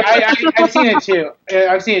 okay. Yeah, I've seen it too.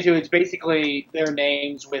 I've seen it too. It's basically their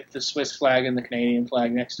names with the Swiss flag and the Canadian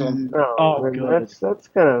flag next to them. Oh, man, good. That's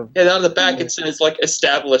kind of. And on the back it says like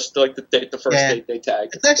established, like the date, the first Yeah. date they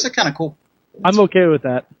tagged. It's actually kind of cool. I'm okay with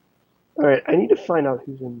that. All right, I need to find out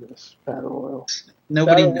who's in this battle royal.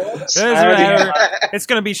 Nobody Battle knows. It doesn't matter. It's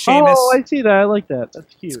gonna be Sheamus. Oh, I see that. I like that. That's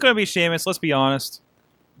It's cute. gonna be Sheamus. Let's be honest.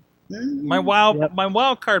 My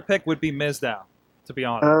wild card pick would be Mizdow, to be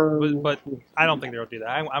honest. But I don't think they'll do that.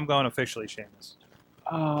 I'm going officially Sheamus.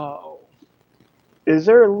 Oh. Is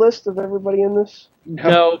there a list of everybody in this?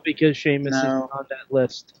 No, because Sheamus is No. on that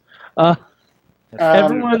list.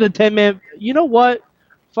 Everyone in the 10-man... You know what?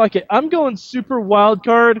 Fuck it. I'm going super wild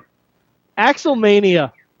card.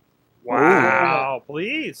 Axelmania. Wow,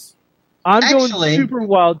 please. I'm Actually- going super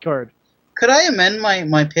wild card. Could I amend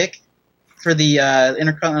my pick for the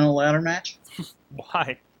Intercontinental Ladder match?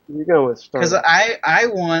 Why? You're going with Storm. Because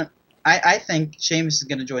I think Sheamus is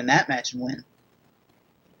going to join that match and win.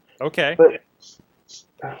 Okay. But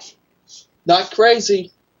Not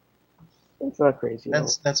crazy. it's not crazy.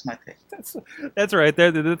 That's my pick. That's right.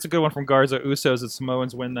 That's a good one from Garza. Usos at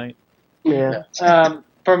Samoans win night. Yeah.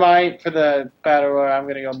 For the battle royal, I'm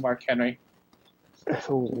gonna go Mark Henry.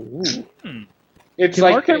 Ooh. It's Can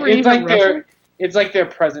like Mark Henry it's even like wrestle? their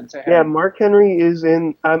present to him. Yeah, Mark Henry is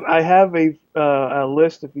in. I have a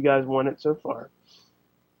list if you guys want it so far.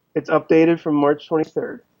 It's updated from March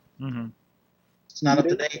 23rd. Mm-hmm. It's not up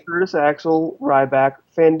to date. Curtis Axel, Ryback,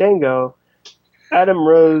 Fandango, Adam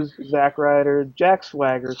Rose, Zack Ryder, Jack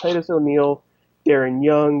Swagger, Titus O'Neil, Darren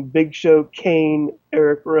Young, Big Show, Kane,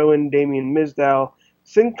 Eric Rowan, Damian Mizdow,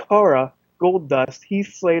 Sin Cara, Goldust,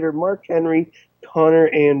 Heath Slater, Mark Henry, Connor,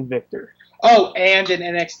 and Victor. Oh, and an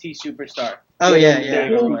NXT superstar. Oh yeah.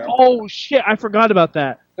 Oh, shit. I forgot about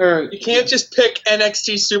that. Or You can't just pick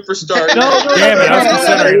NXT superstar. No. Damn it, I was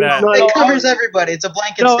considering that. It covers everybody. It's a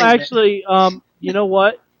blanket No, statement. actually, you know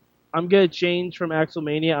what? I'm going to change from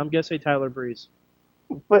Axelmania. I'm going to say Tyler Breeze.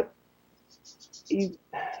 But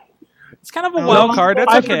It's kind of a wild card.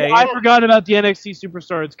 That's okay. I forgot about the NXT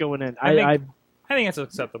superstar that's going in. I think it's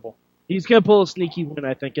acceptable. He's gonna pull a sneaky win,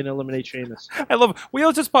 I think, and eliminate Sheamus. I love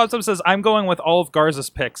Wheels just pops up and says, I'm going with all of Garza's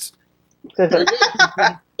picks. Very good.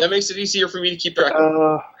 That makes it easier for me to keep track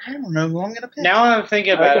of. I don't know who I'm gonna pick. Now I'm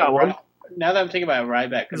thinking about I got one. Now that I'm thinking about it,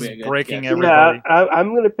 Ryback could This be a is good breaking guess. everybody. I'm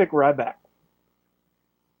going to pick Ryback.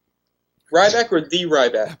 Ryback or the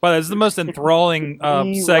Ryback? But it's the most enthralling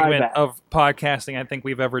The segment Ryback. of podcasting I think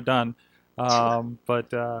we've ever done.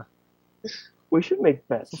 But We should make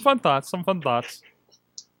bets. some fun thoughts.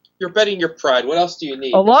 You're betting your pride. What else do you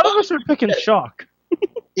need? A lot of us are picking Shock.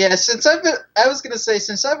 Yeah, since I've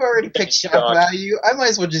already picked shock value, I might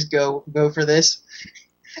as well just go for this.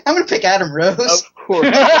 I'm gonna pick Adam Rose. Of course.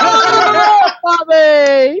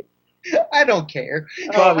 Bobby! I don't care.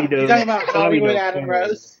 Bobby You does. talking about Bobby Hollywood does. Adam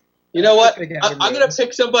Rose? You know what? Pick I'm Adam going to Rose.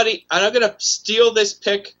 pick somebody, and I'm going to steal this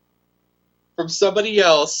pick from somebody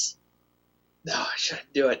else. No, I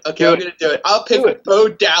shouldn't do it. Okay, I'm going to do it. I'll pick Do it. Bo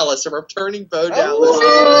Dallas, a returning Bo Dallas.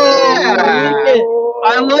 Oh,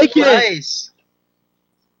 I like it. Nice.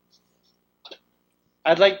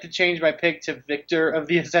 I'd like to change my pick to Victor of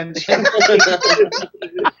the Ascension.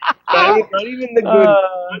 Not even the good,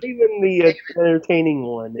 not even the entertaining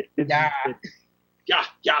one. Yeah.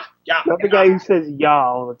 Not the guy who says "yeah"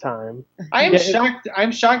 all the time. I am Yeah. shocked.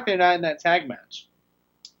 I'm shocked they're not in that tag match.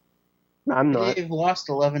 I'm not. They've lost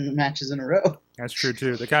 11 matches in a row. That's true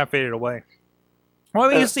too. They kind of faded away. Well, I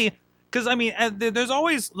mean, you see, because I mean, there's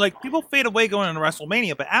always like people fade away going into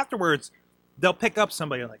WrestleMania, but afterwards they'll pick up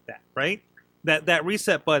somebody like that, right? That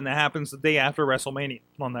reset button that happens the day after WrestleMania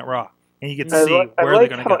on that Raw, and you get to see I where they're like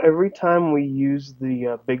going to how go. every time we use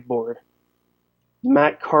the big board,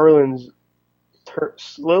 Matt Carlin's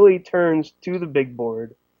slowly turns to the big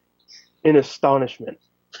board in astonishment.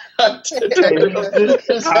 And he's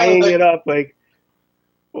just eyeing it up like,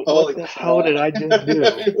 what the hell did I just do?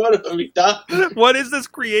 What have we done? What is this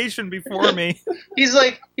creation before me? He's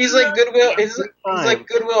like Goodwill. He's like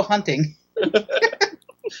Goodwill Hunting. And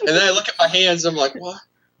then I look at my hands, I'm like, what?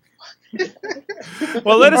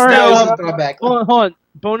 Well, let us All right, know. That was a throwback. Hold on.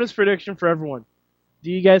 Bonus prediction for everyone.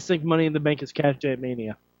 Do you guys think Money in the Bank is cashed at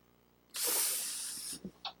Mania?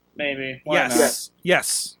 Maybe. Why Yes,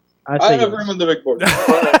 yes. I say have yes. room on the big board.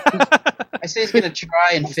 I say he's gonna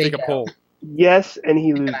try and Let's take fake a out. poll. Yes, and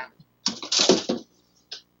he loses.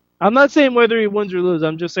 I'm not saying whether he wins or loses.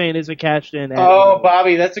 I'm just saying is it cashed in? At Oh,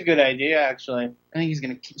 Bobby, that's a good idea, actually. I think he's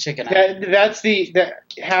gonna chicken out. That's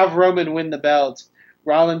have Roman win the belt.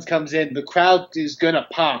 Rollins comes in, the crowd is gonna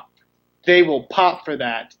pop. They will pop for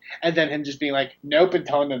that, and then him just being like, "Nope," and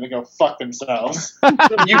telling them to go fuck themselves.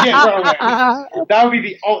 You get Roman. That would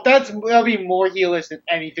be that'll be more heelish than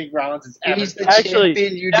anything Rollins has ever He's the done. Actually,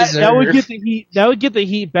 champion you that, deserve. that would get the heat. That would get the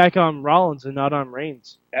heat back on Rollins and not on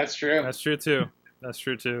Reigns. That's true. That's true too. That's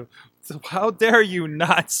true too. So how dare you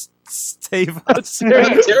not save us from dare you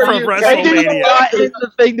That didn't WrestleMania? not is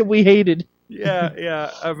the thing that we hated.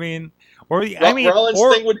 Yeah. I mean, Rollins'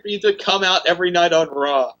 or thing would be to come out every night on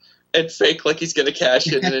Raw and fake like he's going to cash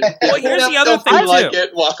in. And Well, here's the other thing, like too.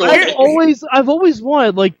 it, walk away. I've always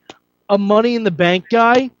wanted like a Money in the Bank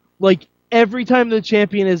guy. Like every time the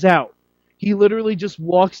champion is out, he literally just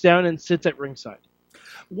walks down and sits at ringside.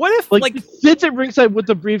 what if Like sits at ringside with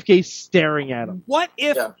the briefcase staring at him. what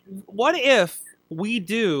if Yeah. what if we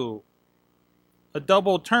do a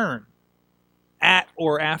double turn at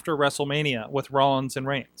or after WrestleMania with Rollins and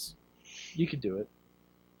Reigns? You could do it.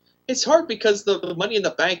 It's hard because the Money in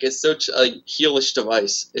the Bank is such a heelish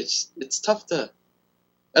device. It's tough to,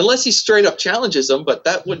 unless he straight up challenges him. But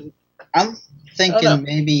that wouldn't. I'm I don't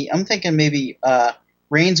thinking maybe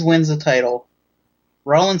Reigns wins the title.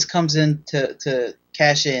 Rollins comes in to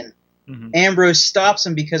cash in. Mm-hmm. Ambrose stops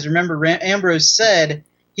him because remember Ambrose said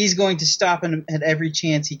he's going to stop him at every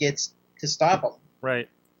chance he gets to stop him. Right.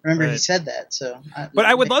 Remember he Right. said that. So, But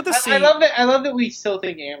I would love to see. I love that we still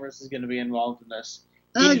think Ambrose is going to be involved in this.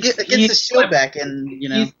 Gets the show back, and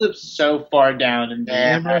He slipped so far down and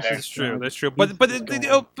Yeah, That's true. That's true. But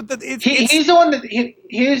it's He's the one that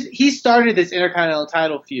he started this Intercontinental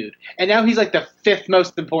title feud, and now he's like the fifth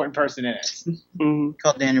most important person in it. Mhm.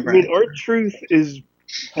 called Daniel I mean, Bryan. R-Truth is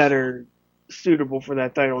better suitable for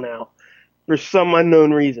that title now, for some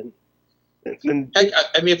unknown reason. And I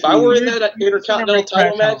mean, if I were in that Intercontinental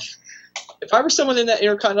title match, if I were someone in that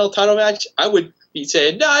Intercontinental title match, I would be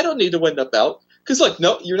saying, "No, I don't need to win the belt." Because, like,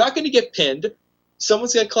 no, you're not going to get pinned.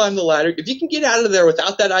 Someone's going to climb the ladder. If you can get out of there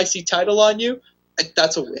without that IC title on you,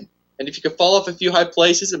 that's a win. And if you can fall off a few high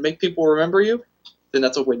places and make people remember you, then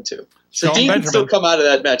that's a win, too. So Shelton Dean can still Benjamin. come out of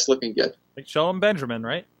that match looking good. like Shelton Benjamin,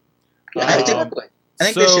 right? Yeah, exactly. I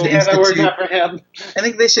think they should Yeah, that worked institute. out for him. I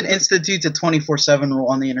think they should institute the 24/7 rule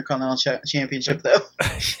on the Intercontinental Championship, though.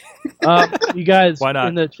 You guys Why not?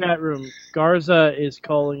 in the chat room, Garza is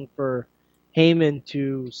calling for Heyman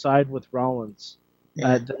to side with Rollins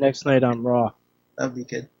Yeah, the next night on Raw. that'd be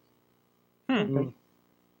good.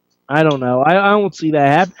 I don't know. I don't see that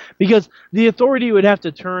happen because the Authority would have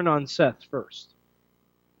to turn on Seth first.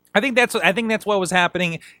 I think that's what was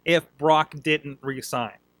happening if Brock didn't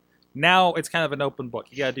resign. Now it's kind of an open book.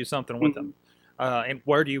 You got to do something with him. And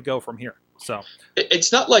where do you go from here? So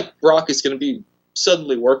It's not like Brock is going to be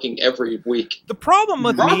suddenly working every week. the problem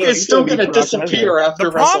with Brock me is still going to Brock disappear after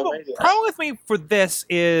the problem WrestleMania. with me for this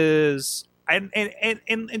is, and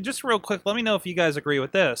just real quick, let me know if you guys agree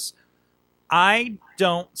with this. I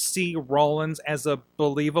don't see Rollins as a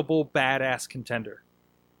believable badass contender.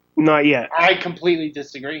 Not yet. I completely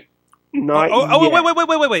disagree. Not Oh,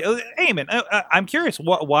 yet. wait. Eamon, I'm curious.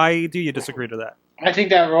 Why do you disagree to that? I think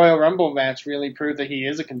that Royal Rumble match really proved that he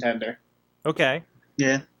is a contender. Okay.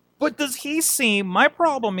 Yeah. But does he seem... My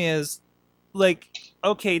problem is, like,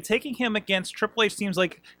 okay, taking him against Triple H seems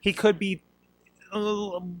like he could be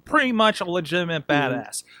pretty much a legitimate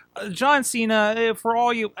badass. John Cena, for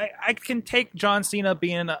all you... I can take John Cena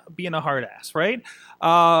being a hard ass, right?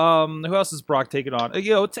 Who else is Brock taking on?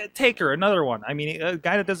 Taker, another one. I mean, a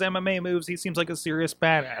guy that does MMA moves, he seems like a serious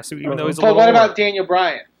badass, even though he's a But little what older. about Daniel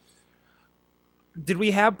Bryan? Did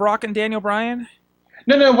we have Brock and Daniel Bryan?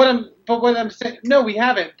 No. What I'm saying, no, we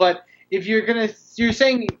haven't. But if you're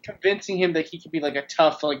saying convincing him that he could be like a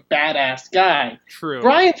tough, like badass guy. True.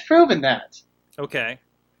 Bryan's proven that. Okay.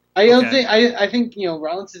 I don't Okay. think. I think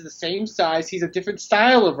Rollins is the same size. He's a different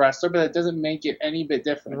style of wrestler, but that doesn't make it any bit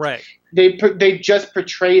different. Right. They just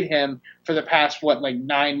portrayed him for the past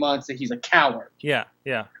 9 months that he's a coward. Yeah.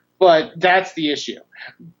 But that's the issue.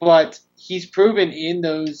 But he's proven in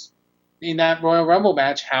that Royal Rumble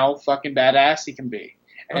match how fucking badass he can be.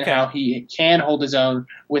 And Okay. how he can hold his own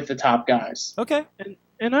with the top guys. Okay.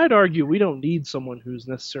 And I'd argue we don't need someone who's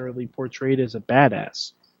necessarily portrayed as a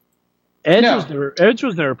badass. Edge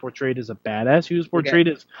was never portrayed as a badass. He was portrayed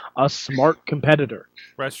as a smart competitor.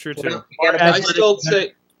 That's true too. I still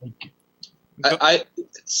say,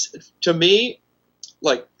 to me,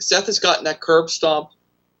 like Seth has gotten that curb stomp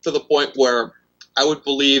to the point where I would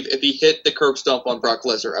believe if he hit the curb stomp on Brock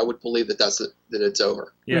Lesnar, I would believe that it's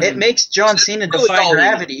over. Yeah. It makes John Cena really defy all we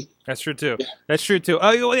gravity. That's true too. That's true too.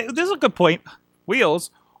 This is a good point.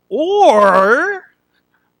 Wheels or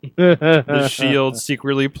the Shield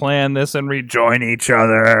secretly plan this and rejoin each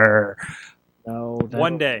other No,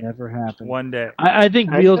 One day. never happen. one day. I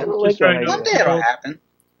think I Wheels kinda is like just trying that to. One day it'll happen.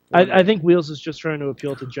 I think Wheels is just trying to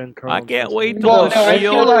appeal to Jen Carlin. I can't wait till Well, the no,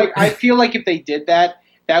 Shield. I feel like if they did that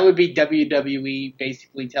would be WWE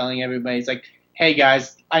basically telling everybody, it's like, hey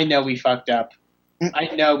guys, I know we fucked up. I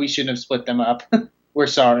know we shouldn't have split them up. We're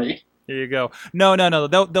sorry. Here you go. No.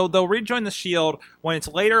 They'll rejoin the Shield when it's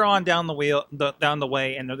later on down the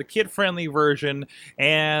way, and they're the kid-friendly version,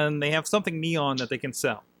 and they have something neon that they can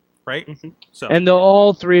sell, right? So. And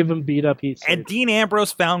all three of them beat up Heath Slater. And Dean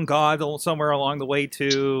Ambrose found God somewhere along the way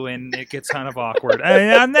too, and it gets kind of awkward.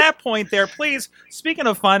 And on that point, there, please. Speaking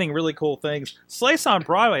of finding really cool things, Slice on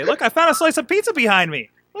Broadway. Look, I found a slice of pizza behind me.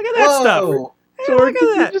 Look at that stuff. Whoa. Hey, Sorry, look did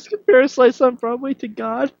at you that. just compare a slice on Broadway to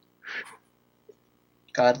God?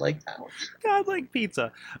 Godlike powers. God, like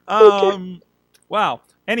pizza. Wow.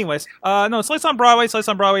 Anyways, no, Slice on Broadway,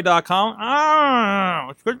 sliceonbroadway.com.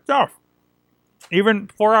 It's good stuff. Even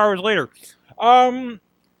 4 hours later.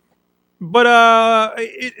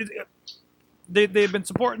 They've been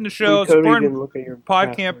supporting the show, Cody supporting didn't look at your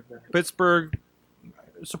PodCamp password. Pittsburgh,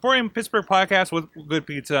 supporting Pittsburgh podcast with good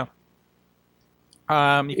pizza.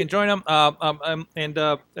 You can join them, and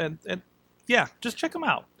yeah, just check them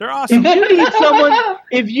out. They're awesome.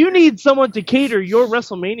 If you need someone to cater your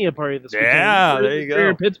WrestleMania party this weekend, Yeah, for there you the go.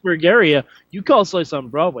 greater Pittsburgh area, you call Slice on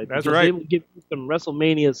Broadway. That's because right. They will give you some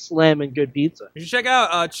WrestleMania slam and good pizza. You should check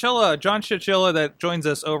out Chilla, John Chichilla, that joins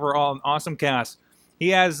us over on Awesome Cast. He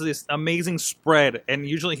has this amazing spread, and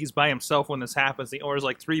usually he's by himself when this happens. He orders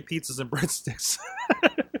like 3 pizzas and breadsticks,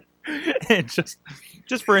 and just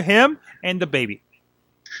for him and the baby.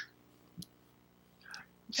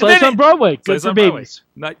 Slice then on Broadway, good Slice for on Broadway. babies.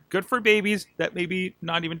 Not good for babies that maybe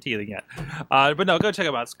not even teething yet. But no, go check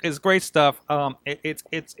them out. It's great stuff.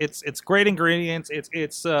 It's great ingredients.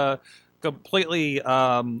 It's completely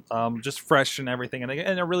just fresh and everything,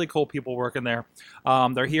 and they're really cool people working there.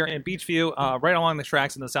 They're here in Beachview, right along the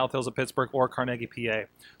tracks in the South Hills of Pittsburgh or Carnegie, PA.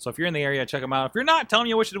 So if you're in the area, check them out. If you're not, tell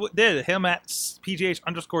me what you did. Him at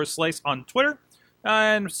PGH_Slice on Twitter.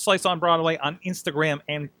 and Slice on Broadway on Instagram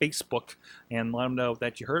and Facebook, and let them know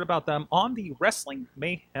that you heard about them on the Wrestling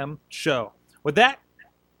Mayhem Show. With that,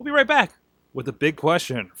 we'll be right back with a big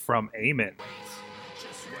question from Eamon.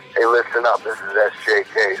 Hey, listen up. This is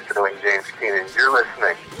SJK, Sterling James Keenan. You're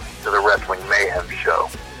listening to the Wrestling Mayhem Show.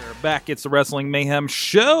 We're back. It's the Wrestling Mayhem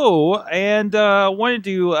Show, and wanted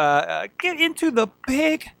to get into the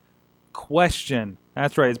big question.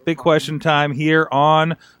 That's right. It's big question time here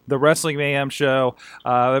on the Wrestling Mayhem Show.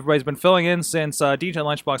 Everybody's been filling in since DJ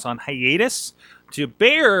Lunchbox on hiatus to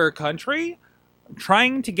Bear Country,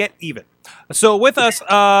 trying to get even. So with us,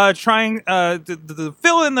 trying to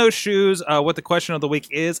fill in those shoes, what the question of the week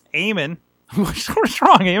is, Eamon. What's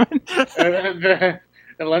wrong, Eamon?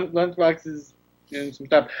 The lunchbox is doing some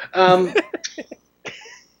stuff.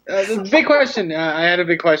 The big question. I had a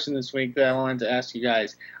big question this week that I wanted to ask you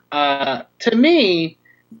guys. To me,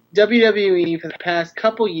 WWE for the past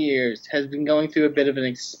couple years has been going through a bit of an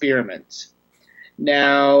experiment.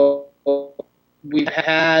 Now, we've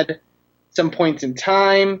had some points in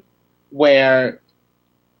time where,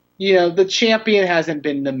 the champion hasn't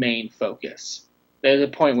been the main focus. There's a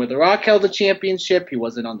point where The Rock held the championship. He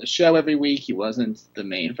wasn't on the show every week. He wasn't the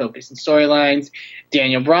main focus in storylines.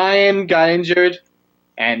 Daniel Bryan got injured,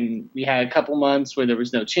 and we had a couple months where there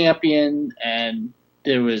was no champion, and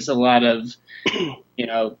there was a lot of,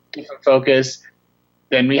 different focus.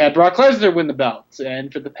 Then we had Brock Lesnar win the belt,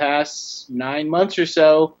 and for the past 9 months or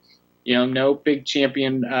so, no big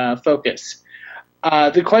champion focus.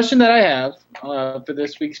 The question that I have for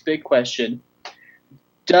this week's big question: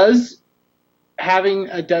 is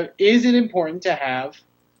it important to have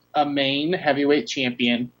a main heavyweight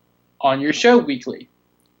champion on your show weekly?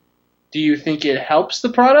 Do you think it helps the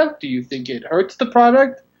product? Do you think it hurts the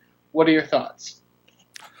product? What are your thoughts?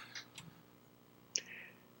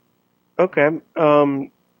 Okay.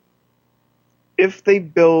 If they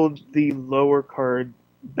build the lower card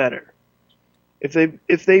better,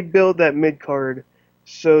 if they build that mid card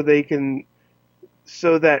so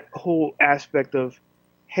that whole aspect of,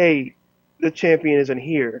 hey, the champion isn't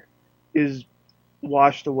here, is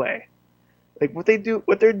washed away. Like what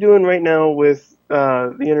they're doing right now with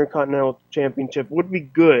the Intercontinental Championship would be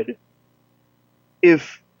good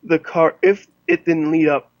if it didn't lead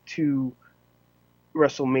up to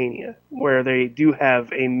WrestleMania, where they do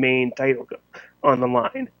have a main title on the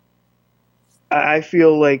line. I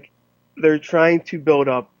feel like they're trying to build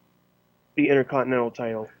up the Intercontinental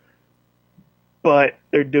title, but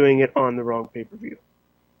they're doing it on the wrong pay-per-view.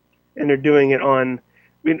 And they're doing it on,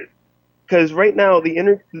 because right now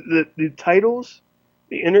the titles,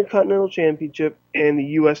 the Intercontinental Championship and the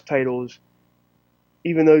U.S. titles,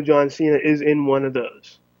 even though John Cena is in one of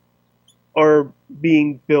those, are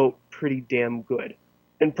being built pretty damn good,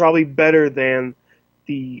 and probably better than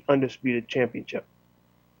the Undisputed Championship.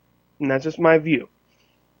 And that's just my view.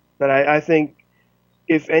 But I think,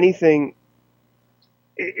 if anything,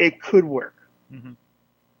 it could work.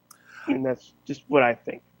 Mm-hmm. And that's just what I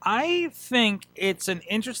think. I think it's an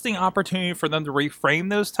interesting opportunity for them to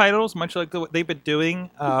reframe those titles, much like what they've been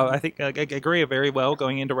doing. I think I agree very well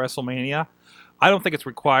going into WrestleMania. I don't think it's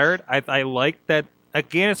required. I like that.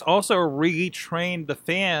 Again, it's also retrained the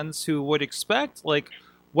fans who would expect,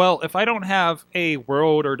 well, if I don't have a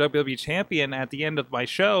World or WWE champion at the end of my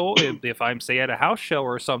show, if I'm, say, at a house show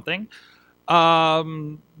or something,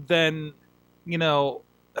 then, then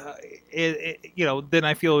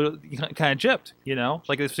I feel kind of gypped,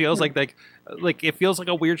 it feels like it feels like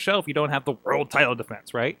a weird show if you don't have the world title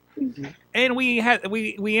defense, right? Mm-hmm. And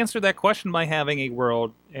we answered that question by having a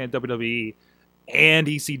world and WWE and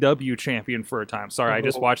ECW champion for a time. Sorry, I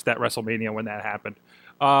just watched that WrestleMania when that happened.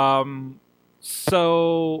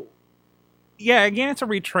 So, yeah, again, it's a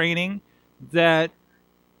retraining that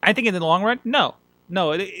I think in the long run, no.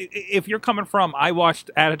 If you're coming from, I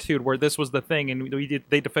watched Attitude where this was the thing, and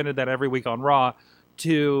they defended that every week on Raw,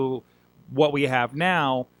 to what we have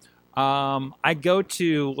now. I go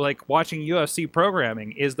to watching UFC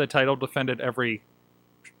programming. Is the title defended every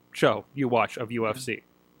show you watch of UFC?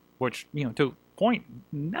 Which to a point,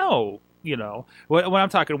 no. When I'm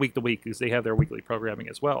talking week to week, because they have their weekly programming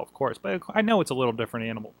as well, of course. But I know it's a little different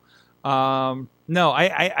animal. No,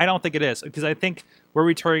 I don't think it is, because I think we're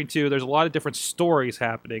returning to, there's a lot of different stories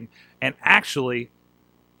happening, and actually,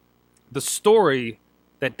 the story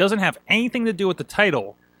that doesn't have anything to do with the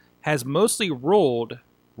title has mostly ruled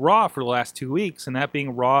Raw for the last 2 weeks, and that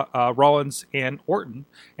being Rollins and Orton.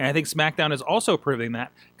 And I think SmackDown is also proving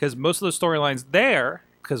that, because most of the storylines there,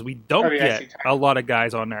 because we don't get a lot of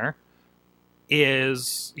guys on there,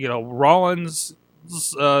 is Rollins,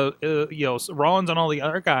 Rollins and all the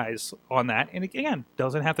other guys on that, and again,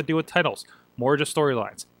 doesn't have to do with titles. more just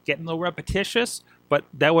storylines. Getting a little repetitious, but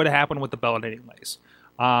that would have happened with the belt anyways.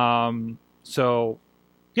 So,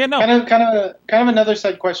 yeah, no. Kind of another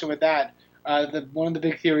side question with that. One of the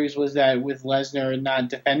big theories was that with Lesnar not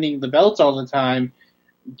defending the belts all the time,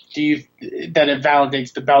 that it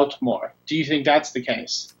validates the belt more. Do you think that's the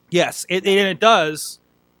case? Yes, it does.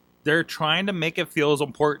 They're trying to make it feel as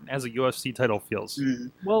important as a UFC title feels.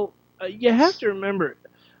 Mm. Well, you have to remember,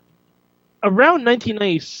 around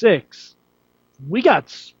 1996, we got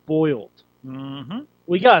spoiled. Mm-hmm.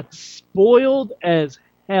 We got spoiled as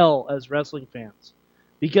hell as wrestling fans.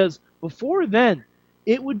 Because before then,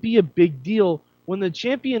 it would be a big deal when the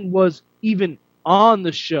champion was even on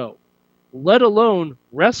the show, let alone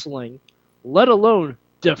wrestling, let alone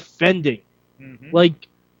defending. Mm-hmm. Like,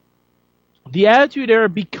 the Attitude Era,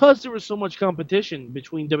 because there was so much competition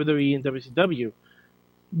between WWE and WCW,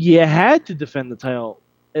 you had to defend the title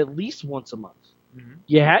at least once a month. Mm-hmm.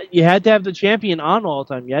 You had to have the champion on all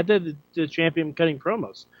the time. You had to have the champion cutting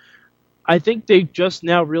promos. I think they just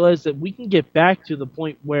now realized that we can get back to the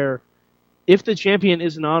point where if the champion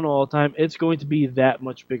isn't on all the time, it's going to be that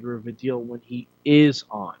much bigger of a deal when he is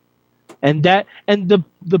on. And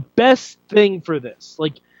the best thing for this,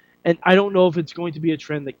 and I don't know if it's going to be a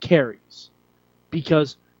trend that carries,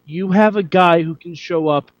 because you have a guy who can show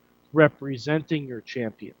up representing your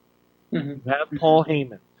champion. Mm-hmm. You have Paul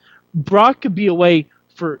Heyman. Brock could be away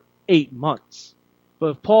for 8 months, but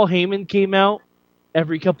if Paul Heyman came out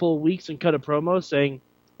every couple of weeks and cut a promo saying,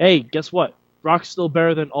 hey, guess what? Brock's still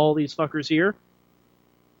better than all these fuckers here,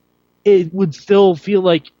 it would still feel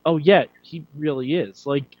like, oh yeah, he really is.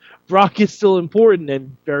 Like, Brock is still important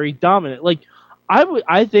and very dominant. Like,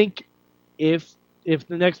 I think if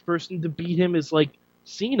the next person to beat him is like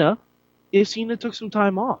Cena, if Cena took some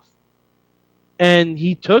time off, and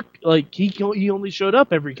he only showed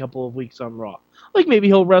up every couple of weeks on Raw, like maybe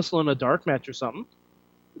he'll wrestle in a dark match or something.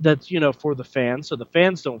 That's for the fans, so the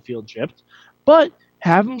fans don't feel gypped. But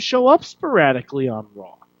have him show up sporadically on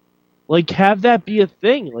Raw. Like, have that be a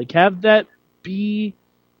thing. Like, have that be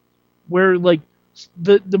where, like,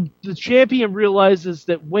 the champion realizes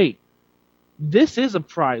that, wait, this is a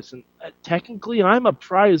prize, and technically I'm a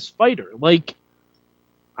prize fighter. Like,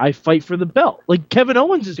 I fight for the belt. Like Kevin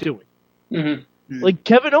Owens is doing. Mm-hmm. Like,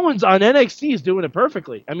 Kevin Owens on NXT is doing it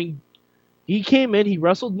perfectly. I mean, he came in, he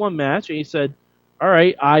wrestled one match, and he said, all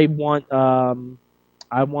right, I want Sami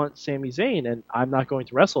Zayn, and I'm not going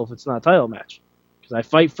to wrestle if it's not a title match. Because I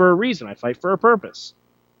fight for a reason. I fight for a purpose.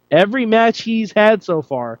 Every match he's had so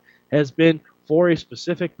far has been for a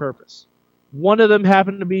specific purpose. One of them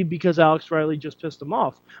happened to be because Alex Riley just pissed him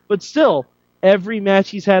off. But still, every match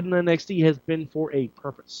he's had in NXT has been for a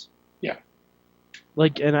purpose. Yeah.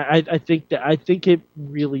 Like, and I think it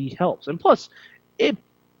really helps. And plus, it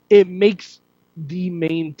makes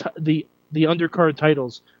the undercard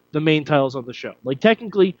titles the main titles on the show. Like,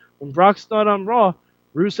 technically, when Brock's not on Raw,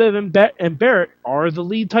 Rusev and Barrett are the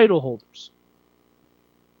lead title holders.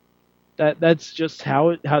 That's just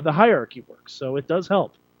how the hierarchy works. So it does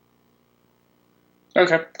help.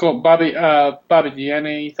 Okay, cool. Bobby, do you have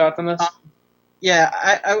any thoughts on this?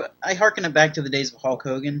 Yeah, I hearken it back to the days of Hulk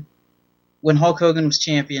Hogan. When Hulk Hogan was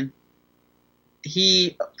champion,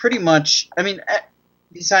 he pretty much, I mean,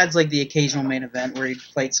 besides like the occasional main event where he'd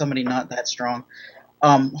fight somebody not that strong,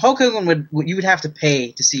 Hulk Hogan you would have to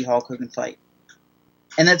pay to see Hulk Hogan fight.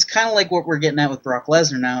 And that's kind of like what we're getting at with Brock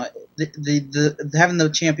Lesnar now. The having the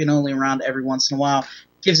champion only around every once in a while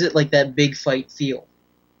gives it like that big fight feel.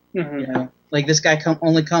 Mm-hmm. You know, like this guy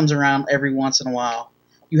only comes around every once in a while.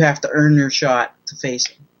 You have to earn your shot to face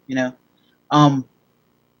him. You know,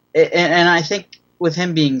 and I think with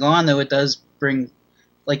him being gone though, it does bring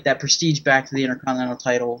like that prestige back to the Intercontinental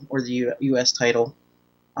title or the U.S. title.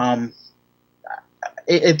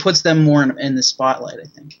 It puts them more in the spotlight, I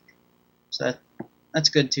think. So that's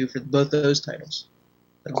good too for both those titles.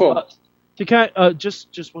 Cool. To kind of,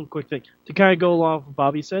 just one quick thing to kind of go along with what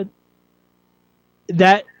Bobby said.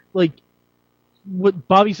 That, like, what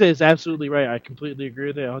Bobby said is absolutely right. I completely agree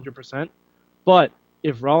with it 100%. But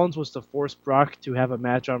if Rollins was to force Brock to have a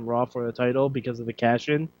match on Raw for the title because of the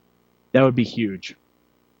cash-in, that would be huge.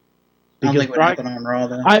 I don't Because think it would happen on Raw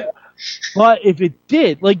though. But if it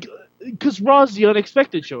did, like, because Raw's the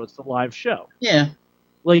unexpected show, it's the live show. Yeah.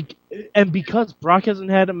 Like, and because Brock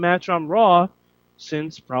hasn't had a match on Raw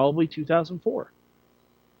since probably 2004.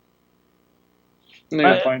 No,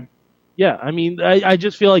 you're fine. Yeah, I mean, I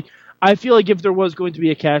just feel like if there was going to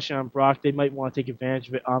be a cash in on Brock, they might want to take advantage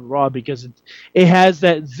of it on Raw because it has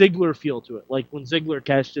that Ziggler feel to it. Like when Ziggler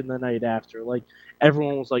cashed in the night after, like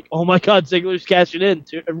everyone was like, "Oh my God, Ziggler's cashing in!"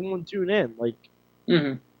 Everyone tune in, like.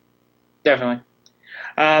 Mm-hmm. Definitely.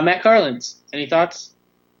 Matt Carlins, any thoughts?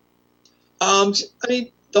 I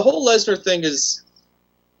mean, the whole Lesnar thing is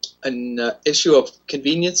an issue of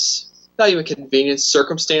convenience. Not even convenience,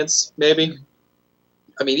 circumstance, maybe.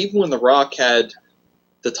 I mean, even when The Rock had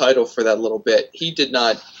the title for that little bit, he did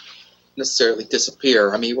not necessarily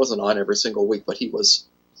disappear. I mean, he wasn't on every single week, but he was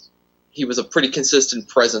a pretty consistent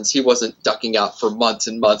presence. He wasn't ducking out for months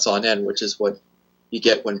and months on end, which is what you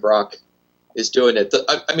get when Brock is doing it.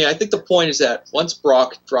 I mean, I think the point is that once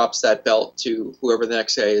Brock drops that belt to whoever the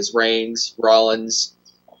next guy is, Reigns, Rollins,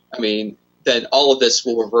 I mean, then all of this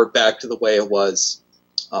will revert back to the way it was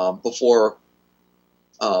before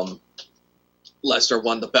Lesnar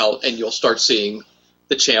won the belt, and you'll start seeing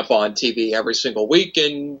the champ on TV every single week,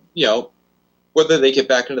 and, you know, whether they get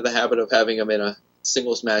back into the habit of having him in a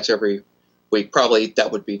singles match every week, probably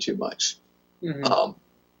that would be too much. Mm-hmm.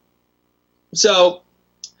 So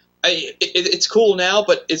it's cool now,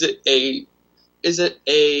 but is it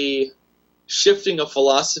a shifting of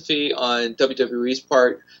philosophy on WWE's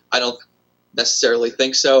part? I don't necessarily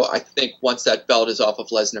think so. I think once that belt is off of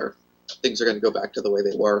Lesnar, things are going to go back to the way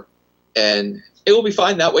they were, and it will be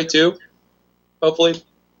fine that way too, hopefully.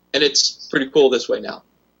 And it's pretty cool this way now.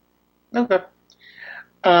 Okay.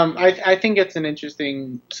 I think it's an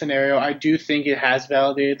interesting scenario. I do think it has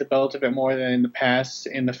validated the belt a bit more than in the past,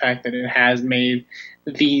 in the fact that it has made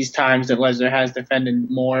these times that Lesnar has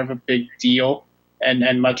defended more of a big deal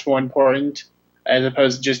and much more important, as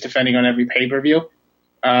opposed to just defending on every pay-per-view.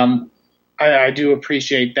 I do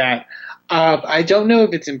appreciate that. I don't know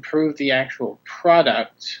if it's improved the actual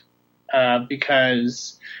product,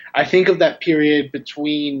 because I think of that period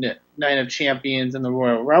between Night of Champions and the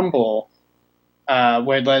Royal Rumble,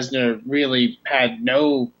 where Lesnar really had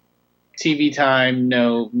no TV time,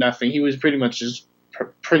 nothing. He was pretty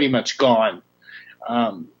much gone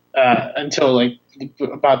until like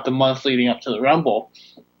about the month leading up to the Rumble.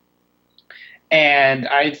 And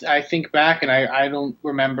I think back, and I don't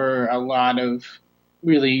remember a lot of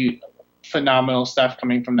really phenomenal stuff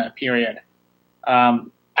coming from that period.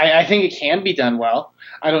 I think it can be done well.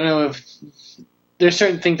 I don't know if there's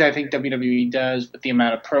certain things I think WWE does with the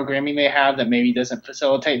amount of programming they have that maybe doesn't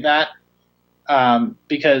facilitate that.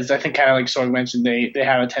 Because I think, kind of like Sorg mentioned, they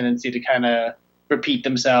have a tendency to kind of repeat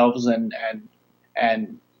themselves and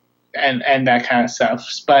that kind of stuff.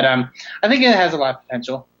 But I think it has a lot of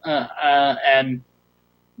potential. And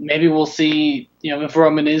maybe we'll see, if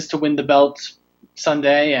Roman is to win the belt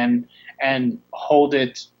Sunday and hold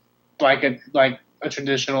it like a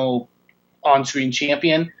traditional on-screen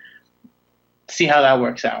champion, see how that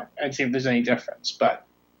works out and see if there's any difference. But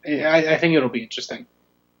I think it'll be interesting.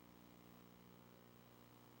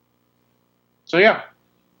 So yeah.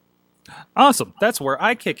 Awesome. That's where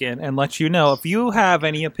I kick in and let you know if you have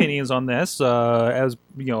any opinions on this. As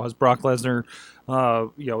Brock Lesnar,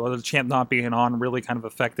 the champ not being on really kind of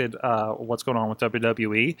affected what's going on with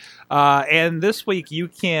WWE. And this week you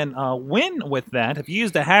can win with that if you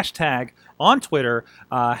use the hashtag on Twitter,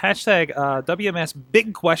 hashtag WMS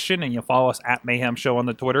Big Question, and you follow us at Mayhem Show on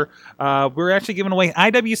the Twitter. We're actually giving away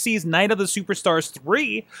IWC's Night of the Superstars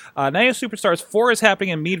 3. Night of the Superstars 4 is happening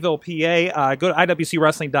in Meadville, PA. Go to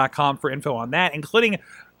IWCWrestling.com for info on that, including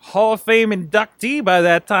Hall of Fame inductee by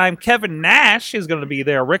that time, Kevin Nash, is going to be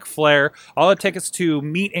there. Ric Flair. All the tickets to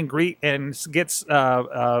meet and greet and gets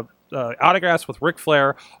autographs with Ric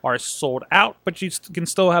Flair are sold out, but you can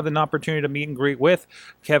still have an opportunity to meet and greet with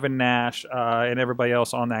Kevin Nash and everybody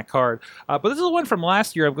else on that card. But this is one from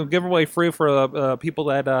last year. I'm going to give away free for people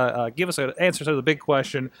that give us an answer to the big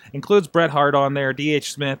question. Includes Bret Hart on there,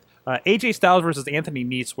 D.H. Smith, AJ Styles versus Anthony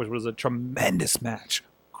Nese, which was a tremendous match.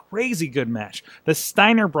 Crazy good match. The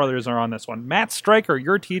Steiner brothers are on this one. Matt Stryker,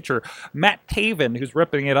 your teacher. Matt Taven, who's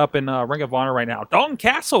ripping it up in Ring of Honor right now. Dalton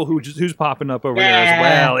Castle, who's popping up over there as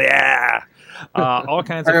well. Yeah. All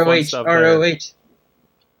kinds of fun stuff there.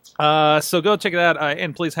 So go check it out.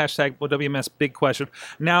 And please hashtag WMS Big Question.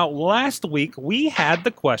 Now, last week we had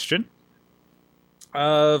the question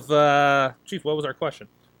of... Chief, what was our question?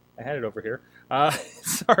 I had it over here.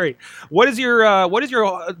 Sorry. What is your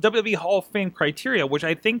WWE Hall of Fame criteria? Which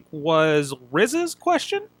I think was Riz's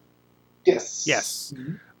question. Yes. Yes.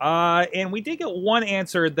 Mm-hmm. And we did get one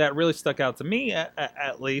answer that really stuck out to me,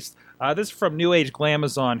 at least. This is from New Age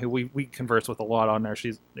Glamazon, who we converse with a lot on there.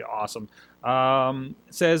 She's awesome.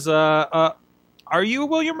 Says, "Are you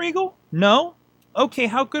William Regal? No. Okay.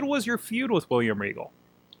 How good was your feud with William Regal?"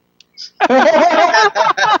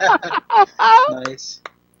 Nice.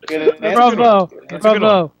 Bravo.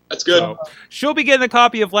 That's good. So, she'll be getting a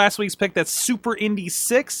copy of last week's pick. That's Super Indy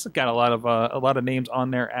 6. Got a lot of names on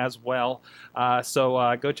there as well.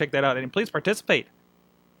 So go check that out and please participate.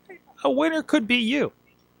 a winner could be you.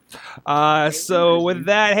 So with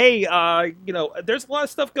that, hey, there's a lot of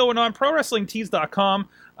stuff going on. ProWrestlingTees.com.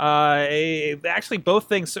 Actually, both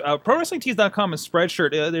things. ProWrestlingTees.com and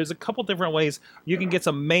Spreadshirt. There's a couple different ways you can get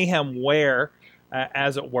some Mayhem wear,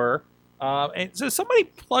 as it were. And so somebody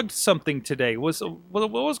plugged something today. What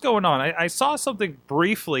was going on? I saw something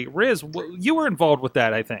briefly. Riz, you were involved with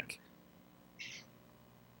that, I think.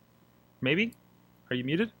 Maybe? Are you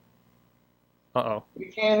muted? Uh-oh. We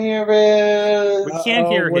can't hear it. We can't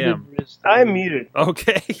hear what him. did Riz do? I'm muted.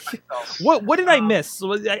 Okay. What did I miss?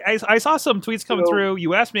 I saw some tweets coming through.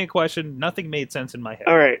 You asked me a question. Nothing made sense in my head.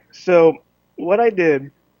 All right. So what I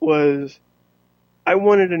did was I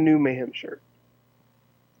wanted a new Mayhem shirt.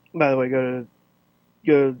 By the way, go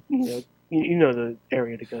you know the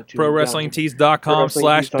area to go to.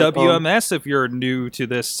 ProWrestlingTees.com/WMS if you're new to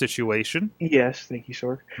this situation. Yes, thank you,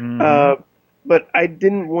 sir. Mhm. But I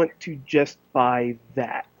didn't want to just buy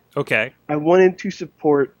that. Okay. I wanted to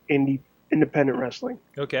support independent wrestling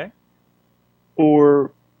Okay.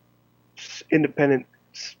 or independent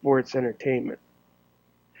sports entertainment.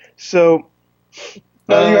 So,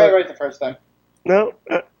 No, you had it right the first time. no.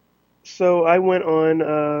 So I went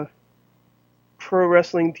on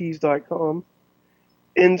ProWrestlingTees.com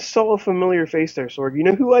and saw a familiar face there, Sorg. You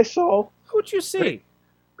know who I saw? Who'd you see?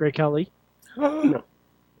 Great Khali. No.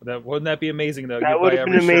 Wouldn't that be amazing, though? That You'd would buy have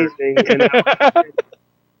been every shirt. amazing. And I would have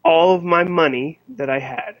all of my money that I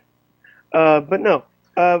had. But no,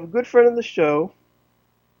 a good friend of the show,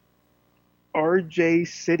 RJ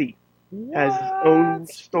City, has his own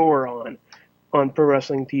store on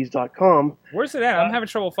ProWrestlingTees.com. Where's it at? I'm having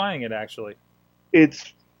trouble finding it, actually.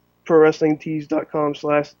 It's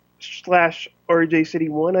ProWrestlingTees.com/RJ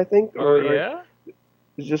City1, I think. Or Yeah?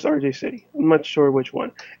 it's just RJ City. I'm not sure which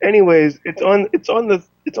one. Anyways, it's on the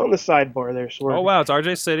sidebar there, Sorg. Oh, wow. It's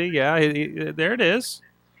RJ City. Yeah, there it is.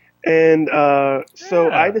 And so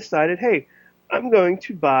Yeah. I decided, hey, I'm going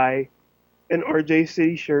to buy an RJ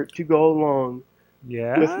City shirt to go along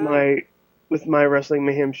Yeah. with my Wrestling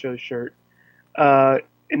Mayhem Show shirt. And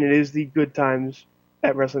it is the Good Times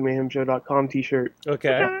at WrestlingMayhemShow.com t-shirt,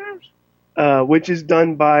 Okay. which is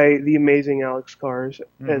done by the amazing Alex Cars,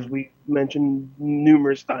 as Mhm. we mentioned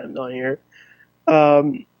numerous times on here.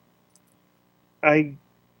 I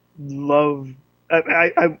love.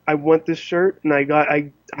 I want this shirt, and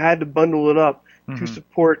I had to bundle it up to Mhm.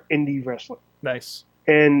 support indie wrestling. Nice.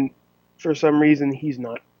 And for some reason, he's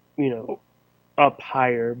not, up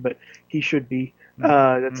higher, but he should be.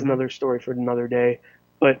 That's Mhm. another story for another day.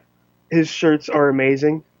 But his shirts are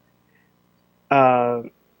amazing.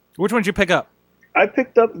 Which one did you pick up? I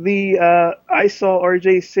picked up the I saw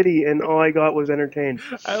RJ City, and all I got was entertained.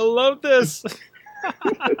 I love this.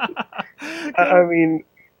 I mean,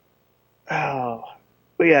 but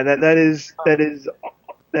yeah, that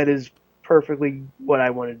is perfectly what I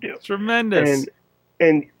want to do. Tremendous.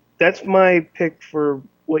 And that's my pick for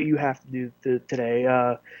what you have to do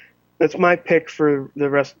today. That's my pick for the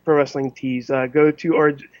Pro Wrestling Tees. Go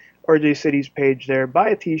to RJ City's page there, buy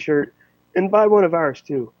a T-shirt, and buy one of ours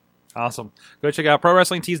too. Awesome. Go check out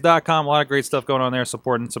ProWrestlingTees.com. A lot of great stuff going on there,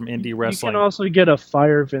 supporting some indie You wrestling. can also get a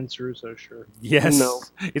Fire Vince Russo shirt. Yes. No.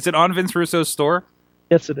 Is it on Vince Russo's store?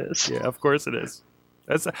 Yes, it is. Yeah, of course it is.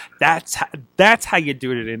 That's how you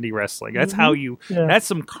do it at indie wrestling. That's how you. Yeah. That's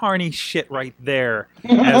some carny shit right there.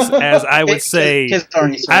 As I would say, Kiss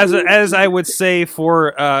Tony. as I would say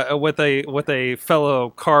for with a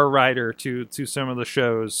fellow car rider to some of the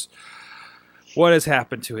shows. What has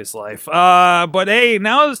happened to his life? But hey,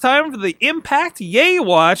 now it's time for the Impact Yay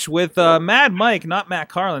Watch with Mad Mike, not Matt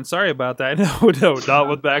Carlin. Sorry about that. No, not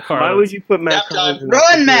with Matt Carlin. Why would you put Matt Nap time. Collins in that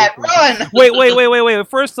Run, Matt, situation? run! Wait.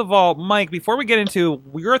 First of all, Mike, before we get into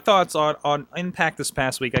your thoughts on Impact this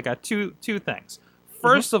past week, I got two things.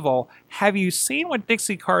 First of all, have you seen what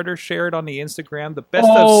Dixie Carter shared on the Instagram? The best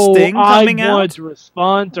of Sting coming I want out? to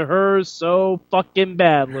respond to her so fucking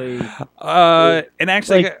badly. And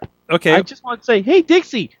actually, Like, okay. I just want to say, hey,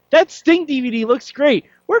 Dixie, that Sting DVD looks great.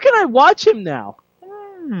 Where can I watch him now?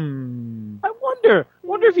 I wonder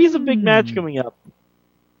if he's a big match coming up.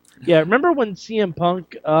 Yeah, remember when CM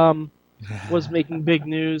Punk was making big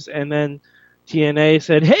news, and then TNA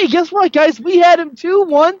said, "Hey, guess what, guys? We had him too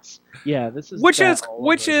once." Yeah, this is Which that all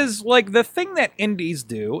over. is like the thing that indies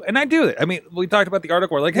do, and I do it. I mean, we talked about the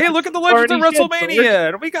article. We're like, hey, look at the Legends of Already shit, WrestleMania,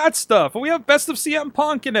 and we got stuff, and we have Best of CM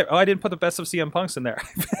Punk in it. Oh, I didn't put the Best of CM Punks in there.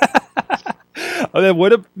 Oh, that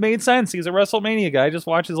would have made sense. He's a WrestleMania guy. Just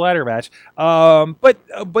watch his ladder match. But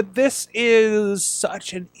this is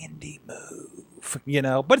such an indie move, you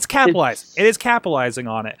know. But it's capitalized. It is capitalizing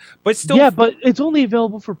on it. But still, Yeah, but it's only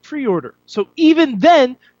available for pre-order. So even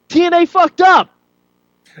then, TNA fucked up.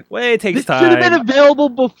 Well, it takes This should have been time.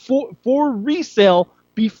 available for resale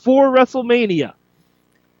before WrestleMania.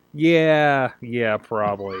 Yeah,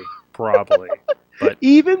 probably. But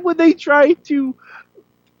Even when they try to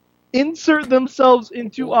insert themselves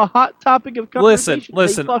into a hot topic of conversation,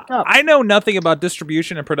 listen. they fuck up. I know nothing about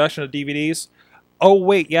distribution and production of DVDs. Oh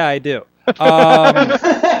wait, yeah, I do. Um,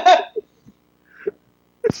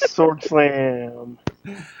 Sword slam.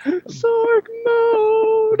 Sorg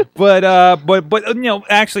mode. but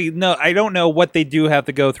actually, no, I don't know what they do have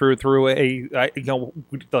to go through they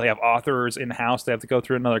have authors in house. They have to go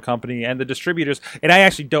through another company and the distributors. And I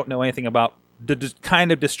actually don't know anything about the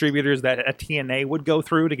kind of distributors that a TNA would go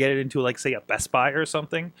through to get it into, like, say, a Best Buy or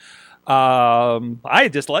something. I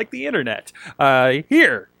just like the internet.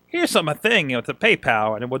 Here's some thing to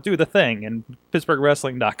PayPal, and we'll do the thing, and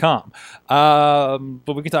PittsburghWrestling.com.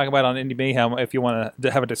 But we can talk about it on Indie Mayhem if you want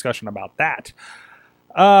to have a discussion about that.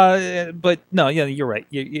 But no, yeah, you're right.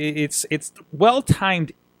 It's well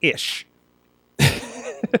timed ish,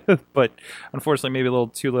 but unfortunately, maybe a little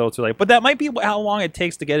too late. But that might be how long it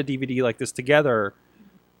takes to get a DVD like this together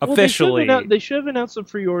officially. Well, they should have announced the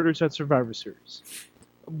pre-orders at Survivor Series.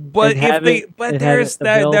 But And have it- and have there's it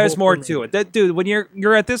available there's more for to me. it. That dude, when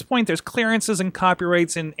you're at this point, there's clearances and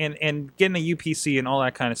copyrights and getting a UPC and all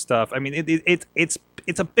that kind of stuff. I mean, it's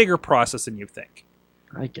a bigger process than you think.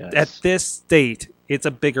 I guess. At this state, it's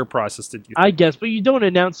a bigger process than you think. I guess, but you don't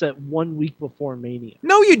announce that 1 week before Mania.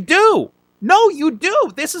 No, you do. No, you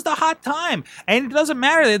do. This is the hot time, and it doesn't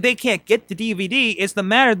matter that they can't get the DVD. It's the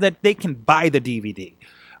matter that they can buy the DVD.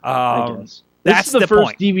 I guess. This That's is the the first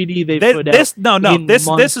point. DVD they This, put this out. no in this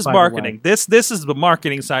months, is by the marketing. way. This is the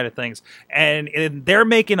marketing side of things, and they're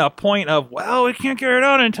making a point of, well, we can't get it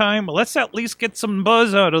out in time. Let's at least get some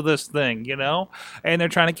buzz out of this thing, And they're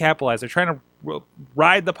trying to capitalize. They're trying to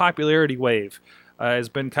ride the popularity wave. Has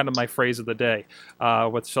been kind of my phrase of the day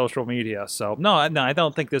with social media. So no, I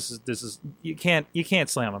don't think this is you can't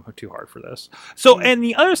slam them too hard for this. So and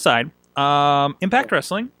the other side, Impact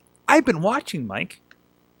Wrestling. I've been watching, Mike.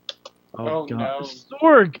 Oh, God. no.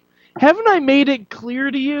 Sorg, haven't I made it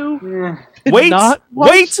clear to you? to Wait, not watch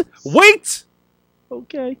wait this?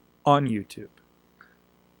 Okay. on YouTube.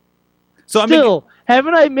 So Still,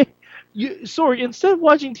 haven't I made... Sorg, instead of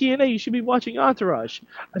watching TNA, you should be watching Entourage.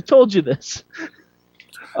 I've told you this.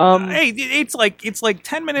 hey, it's like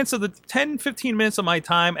 10 minutes of 15 minutes of my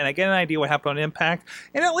time, and I get an idea what happened on Impact,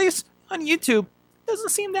 and at least on YouTube, it doesn't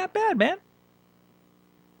seem that bad, man.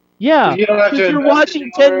 Yeah, You don't have to because you're invest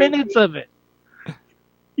watching 10 anymore. minutes of it.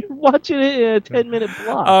 You're watching it in a 10-minute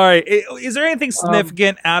block. All right, is there anything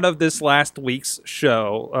significant out of this last week's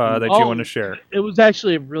show that you want to share? It was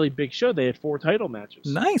actually a really big show. They had 4 title matches.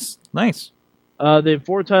 Nice. They had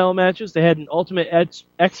 4 title matches. They had an Ultimate X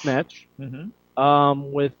match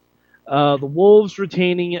Mm-hmm. with the Wolves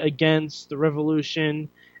retaining against the Revolution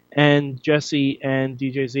and Jesse and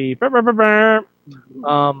DJZ.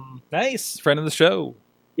 Nice. Friend of the show.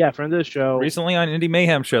 Yeah, friend of the show. Recently on Indie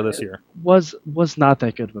Mayhem show this year. Was not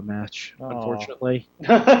that good of a match, Oh. unfortunately.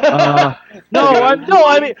 no,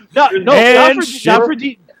 I mean, not for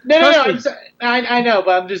D. no. Trust me. I'm sorry. I know,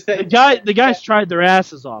 but I'm just The guys tried their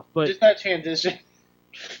asses off, but just that transition.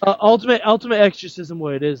 Ultimate X just isn't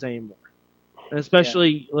what it is anymore. And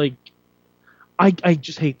especially I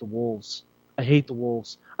just hate the Wolves. I hate the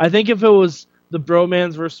Wolves. I think if it was the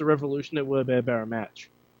Bromans versus the Revolution, it would have been a better match.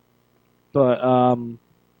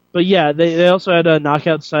 But yeah, they also had a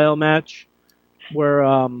knockout style match where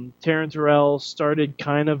Taryn Terrell started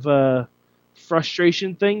kind of a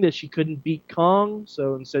frustration thing that she couldn't beat Kong,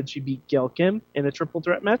 so instead she beat Gail Kim in a triple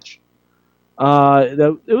threat match.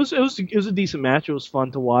 It was a decent match. It was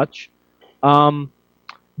fun to watch.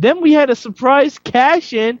 Then we had a surprise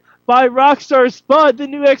cash in by Rockstar Spud, the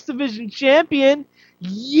new X Division champion.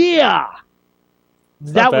 Yeah,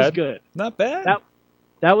 that was bad. good. Not bad.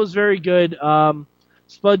 That was very good.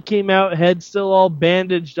 Spud came out, head still all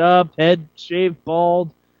bandaged up, head shaved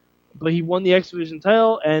bald, but he won the X Division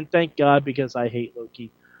title, and thank God, because I hate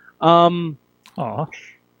Loki. Aw.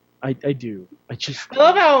 I do. I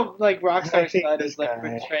love how Rockstar I hate Spud this is guy.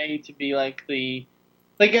 portrayed to be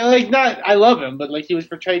the not I love him, but he was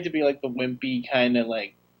portrayed to be the wimpy kind of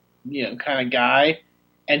kind of guy,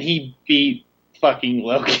 and he beat fucking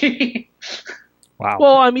Loki. Wow.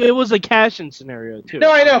 Well, I mean, it was a cash-in scenario too.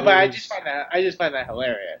 No, I know, but It I was- just find that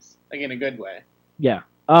hilarious, in a good way. Yeah.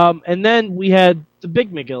 And then we had the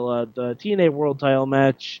Big McGilla, the TNA World Title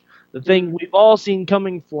match, the thing we've all seen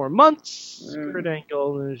coming for months. Kurt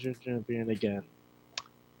Angle is your champion again.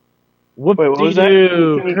 Wait, what was that?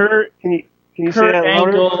 Whoop-de-doo. Kurt Can you say Kurt that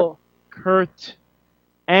louder?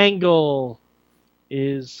 Angle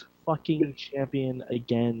is fucking champion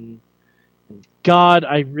again. And God,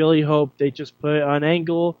 I really hope they just put it on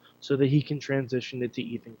Angle so that he can transition it to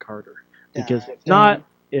Ethan Carter. Because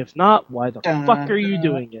if not, why the fuck are you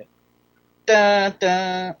doing it?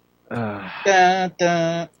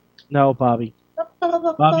 No, Bobby.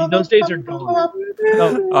 Bobby, those days are gone.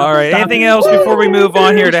 No, All right. stop Anything it. else before we move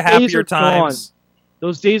on here to Those days happier are gone. times?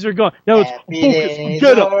 Those days are gone. Now it's Happy focus. I'm days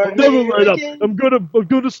gonna are never write up. again. I'm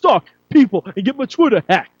gonna stalk people and get my Twitter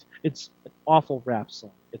hacked. It's an awful rap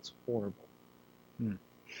song. It's horrible.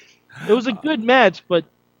 It was a good match, but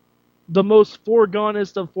the most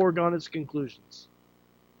foregonest of foregonest conclusions.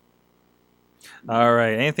 All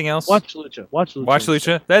right. Anything else? Watch Lucha. Watch Lucha. Watch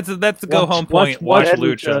Lucha. That's the go home watch point. Watch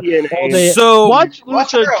Lucha. Lucha. Ian All Hayes. day. So Watch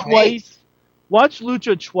Watch Lucha ROH. twice. Watch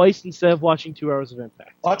Lucha twice instead of watching 2 hours of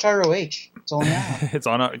Impact. Watch ROH. It's only now. it's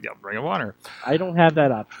on Ring of Honor. I don't have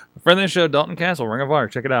that option. Friend of the show, Dalton Castle, Ring of Honor.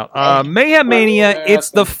 Check it out. Mayhem Mania. It's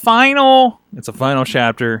the final. It's a final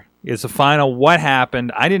chapter. It's a final. What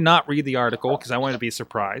happened? I did not read the article because I wanted to be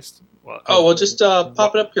surprised. Well, just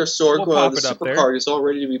pop it up here, Sorg. We'll pop The it up there. supercard is all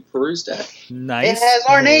ready to be perused at. Nice. It has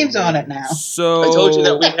our names on it now. So I told you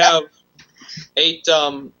that we have 8.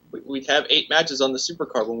 We'd have 8 matches on the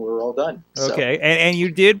supercard when we were all done. So, Okay, and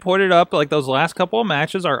you did put it up like those last couple of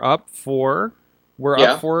matches are up for. We're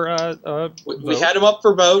Yeah. up for. we had them up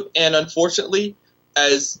for vote, and unfortunately,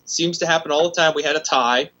 as seems to happen all the time, we had a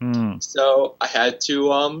tie. So I had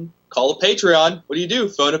to call a Patreon. What do you do?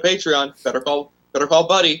 Phone a Patreon. Better call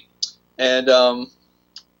Buddy. And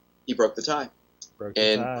he broke the tie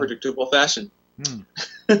in predictable fashion.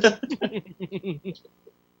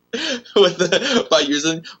 By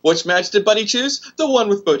using which match did Buddy choose? The one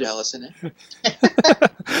with Bo Dallas in it.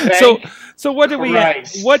 So what did we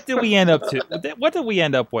Christ. what did we end up to? What did we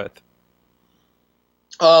end up with?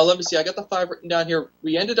 Let me see. I got the 5 written down here.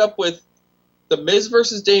 We ended up with The Miz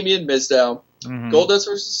versus Damian Mizdow, Goldust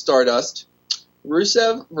versus Stardust,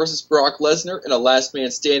 Rusev versus Brock Lesnar in a last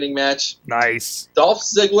man standing match, Nice. Dolph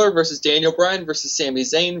Ziggler versus Daniel Bryan versus Sami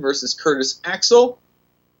Zayn versus Curtis Axel,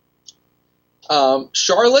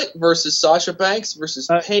 Charlotte versus Sasha Banks versus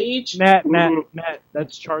Paige. Matt,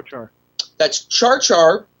 that's Char Char. That's Char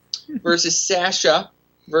Char versus Sasha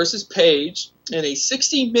versus Paige in a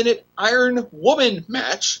 60-minute Iron Woman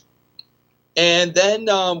match. And then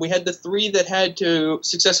we had the 3 that had to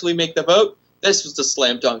successfully make the vote. This was the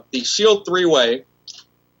slam dunk. The Shield 3-way.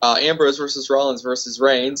 Ambrose versus Rollins versus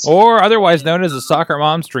Reigns. Or otherwise known as the Soccer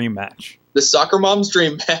Mom's Dream Match. The Soccer Mom's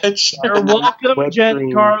Dream match. You're welcome, Wet Jen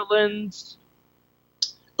dream. Carlins.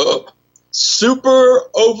 Super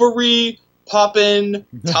ovary poppin'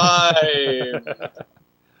 time.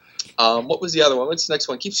 What was the other one? What's the next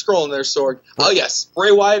one? Keep scrolling there, Sorg. Oh, yes.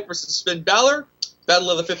 Bray Wyatt versus Finn Balor. Battle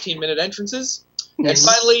of the 15-minute entrances. And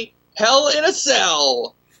finally, Hell in a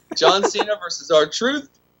Cell. John Cena versus R-Truth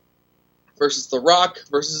versus The Rock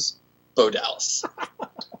versus Bo Dallas.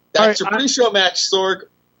 That's your pre-show match, Sorg.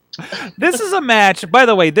 This is a match, by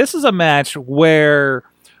the way, this is a match where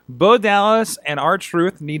Bo Dallas and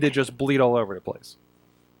R-Truth need to just bleed all over the place.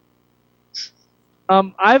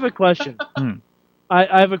 I have a question.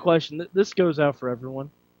 I have a question. This goes out for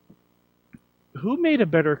everyone. Who made a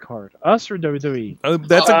better card, us or WWE? Oh,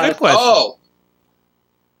 that's a good question. Oh.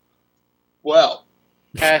 Well.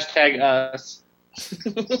 Hashtag us.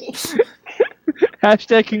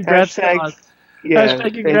 Hashtag congrats to Hashtag- us. Yeah, Hashtag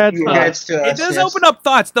thank congrats you. to us. Congrats to It us, does yes. open up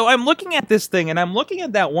thoughts, though. I'm looking at this thing, and I'm looking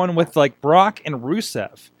at that one with like Brock and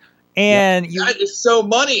Rusev, and That is so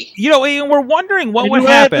money. and we're wondering what Did would you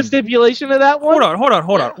add the happen. stipulation of that one? Hold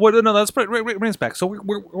on. Well, no, let's bring this back. So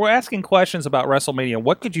we're asking questions about WrestleMania.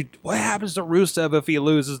 What happens to Rusev if he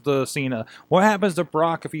loses to Cena? What happens to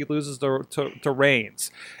Brock if he loses to Reigns?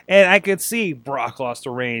 And I could see Brock lost to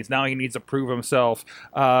Reigns. Now he needs to prove himself.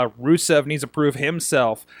 Rusev needs to prove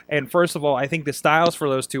himself. And first of all, I think the styles for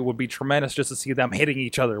those two would be tremendous. Just to see them hitting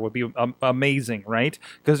each other would be amazing, right?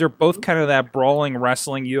 Because they're both kind of that brawling,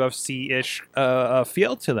 wrestling, UFC-ish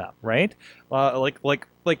feel to them, right? Like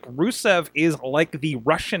Rusev is like the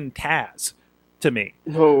Russian Taz to me.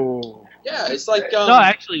 No. Yeah, it's like No,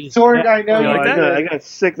 actually, Sorg, I know You No, like you that? I got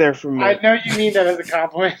sick there for a I minute. know you mean that as a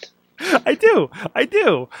compliment. I do.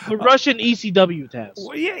 the Russian ECW Taz.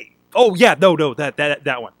 Well, yeah. Oh yeah, no, that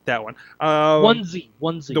one. One Z.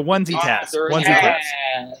 The onesie Taz. there it Onesie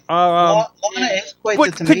is. Taz. Lana is quite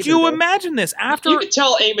But the could you tomato, though. imagine this after? You can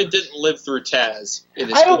tell Eamon didn't live through Taz in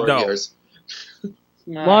his I don't glory know. years.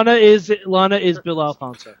 No. Lana is Bill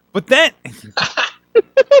Alfonso. But then,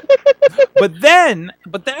 but then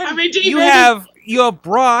I mean, you David. have you have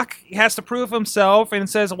Brock. He has to prove himself and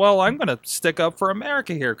says, "Well, I'm going to stick up for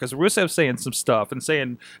America here," because Rusev's saying some stuff and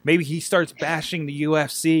saying maybe he starts bashing the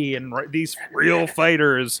UFC and these real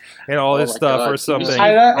fighters and all this my stuff God. or something.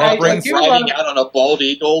 I Like do riding love- out on a bald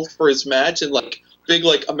eagle for his match and like big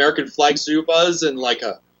like American flag Zubas and like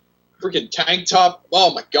a freaking tank top.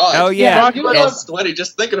 Oh my God! Oh yeah, I do I'm love- sweaty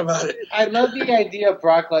just thinking about it. I love the idea of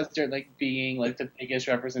Brock Lesnar like being like the biggest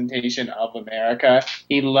representation of America.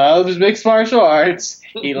 He loves mixed martial arts.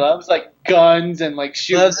 He loves like guns and like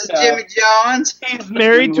shooting Loves the stuff. Jimmy Johns. He's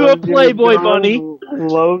married He to a loves Jimmy Playboy John's, bunny.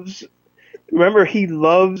 Loves. Remember, he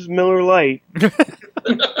loves Miller Lite. Brock,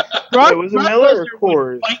 It was a Brock Miller or Lesnar would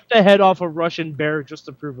Coors? bite the head off a Russian bear just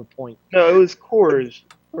to prove a point. No, it was Coors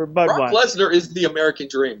or Brock Budweiser. Lesnar is the American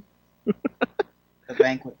dream, The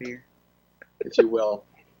banquet beer. if you will.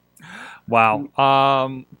 wow.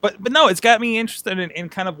 But no, it's got me interested in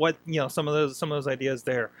kind of what some of those ideas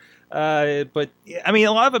there. But I mean,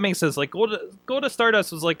 a lot of it makes sense. Like go to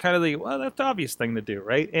Stardust was like kind of that's the obvious thing to do,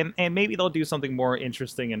 right? And maybe they'll do something more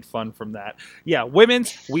interesting and fun from that. Yeah,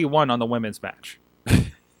 women's, we won on the women's match,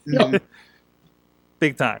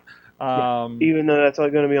 big time. Even though that's all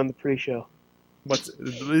going to be on the pre-show.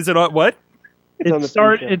 Is it on what? on the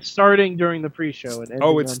pre-show. It's starting during the pre-show and ending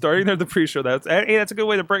Oh, it's on- starting at the pre-show. That's a good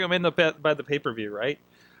way to bring them in by the pay-per-view, right?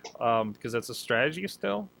 Because that's a strategy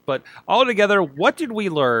still. But altogether, what did we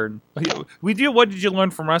learn? What did you learn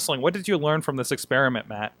from wrestling? What did you learn from this experiment,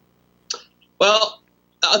 Matt? Well,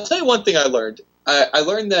 I'll tell you one thing I learned. I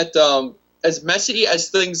learned that as messy as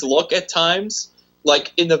things look at times,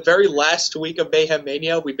 like in the very last week of Mayhem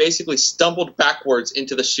Mania, we basically stumbled backwards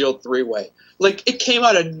into the Shield three-way. Like, it came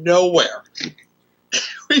out of nowhere.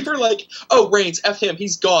 We were like, oh, Reigns, F him,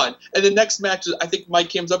 he's gone. And the next match, I think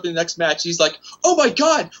Mike comes up in the next match, he's like, oh my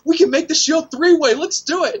God, we can make the Shield three-way, let's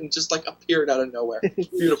do it. And just like appeared out of nowhere.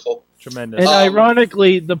 Beautiful. Tremendous. And Um,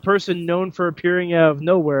 ironically, the person known for appearing out of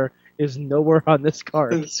nowhere is nowhere on this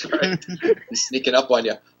card. That's right. He's sneaking up on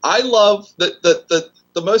you. I love the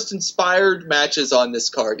most inspired matches on this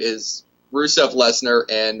card is Rusev Lesnar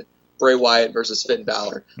and Bray Wyatt versus Finn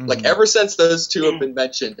Balor. Mhm. Like ever since those two have been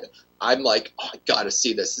mentioned, I'm like, oh, I gotta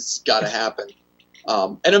see this. It's gotta happen.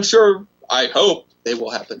 And I'm sure, I hope they will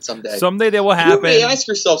happen someday. Someday they will You may happen. ask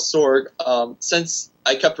yourself, Sorg, since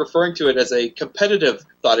I kept referring to it as a competitive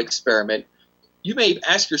thought experiment, you may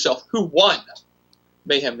ask yourself, who won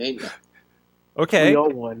Mayhem Mania? Okay. We all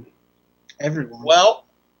won. Everyone. Well,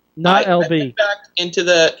 Not I LB. went back into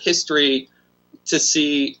the history to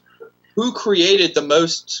see who created the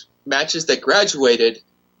most matches that graduated,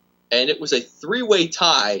 and it was a three-way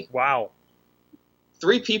tie. Wow.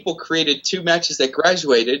 3 people created 2 matches that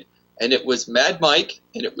graduated, and it was Mad Mike,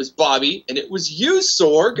 and it was Bobby, and it was you,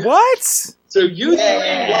 Sorg. What? So you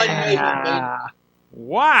 3 won Mayhem Mania.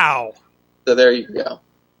 Wow. So there you go.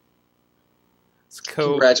 It's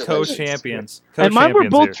Congratulations. co-champions. And mine were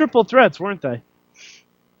Co-champions both here. triple threats, weren't they?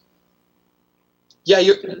 Yeah,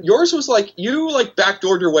 yours was like you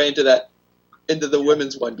backdoored your way into the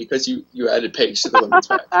women's one because you added Paige to the women's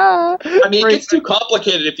match. I mean, it gets too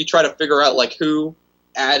complicated if you try to figure out like who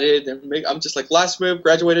added and I'm just like last move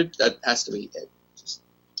graduated. That has to be it.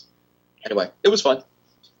 Anyway, it was fun.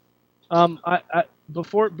 I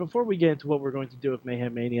before we get into what we're going to do with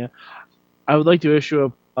Mayhem Mania, I would like to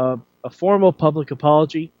issue a formal public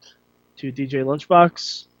apology to DJ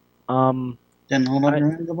Lunchbox. Didn't hold up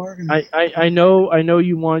your end of the bargain. I know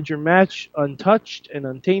you wanted your match untouched and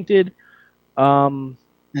untainted. I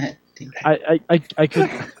could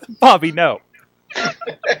Bobby, no.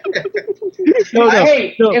 no.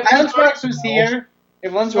 Hey, no. if Lunchbox was here, he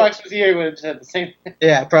would have said the same thing.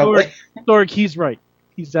 Yeah, probably. Thorg, he's right.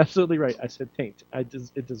 He's absolutely right. I said taint.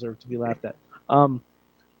 It deserved to be laughed at.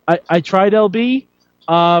 I tried LB.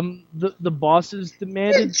 The bosses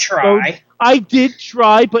demanded. Didn't try. I did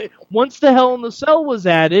try, but once the Hell in the Cell was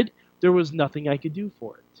added, there was nothing I could do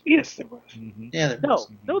for it. Yes, there was. Yeah, there was.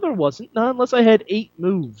 No, there wasn't. Not unless I had 8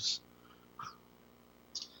 moves.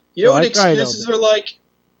 You know No, what I tried excuses all are like?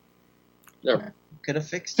 No. Could have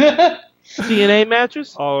fixed it. TNA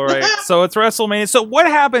matches? All right. So it's WrestleMania. So what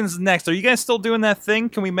happens next? Are you guys still doing that thing?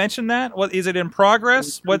 Can we mention that? What is it in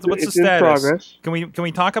progress? What's the It's in status? progress. Can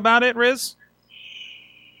we talk about it, Riz?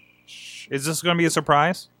 Is this going to be a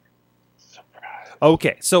surprise?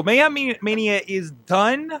 Okay, so Mayhem Mania is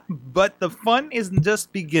done, but the fun is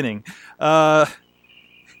just beginning.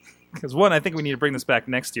 Because one, I think we need to bring this back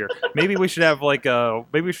next year. Maybe we should have like a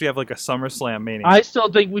SummerSlam Mania. I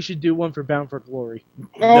still think we should do one for Bound for Glory.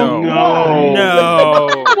 No. No. No.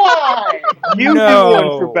 Why? You No. do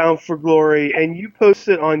one for Bound for Glory, and you post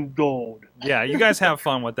it on Gold. Yeah, you guys have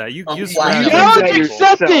fun with that. You Oh, you wow. surround You yourself don't with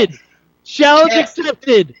accept people. Accepted! Challenge Yes.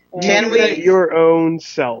 accepted. Can Name we- it your own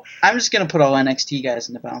self. I'm just gonna put all NXT guys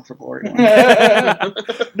in the Bound for Glory. one. No,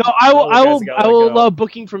 I will. Oh, I guys will. gotta I will go. love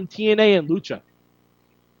booking from TNA and Lucha.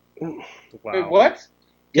 Wow. Wait, what?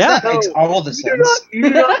 Yeah. That makes all the You do not, sense. you do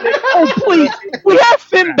not make Oh please, we have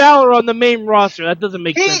Finn Balor on the main roster. That doesn't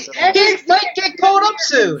make sense. at all. He might get called up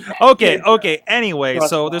soon. Okay. Anyway, Trust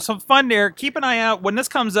so me. there's some fun there. Keep an eye out. When this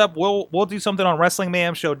comes up, we'll do something on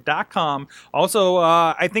WrestlingMayhemShow.com. Also,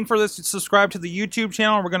 I think for this, subscribe to the YouTube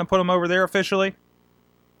channel. We're going to put them over there officially.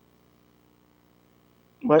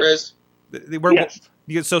 what? Chris,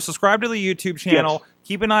 So subscribe to the YouTube channel.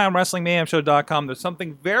 Keep an eye on WrestlingMayhemShow.com. There's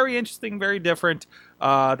something very interesting, very different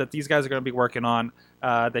that these guys are going to be working on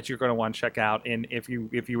that you're going to want to check out. And if you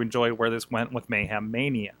enjoyed where this went with Mayhem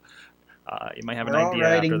Mania, you might have an We're all idea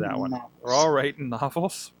after writing that one. novels. We're all writing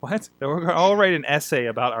novels. What? We're all writing an essay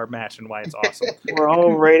about our match and why it's awesome. We're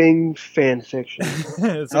all writing fan fiction.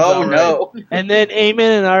 It's Oh about no! And then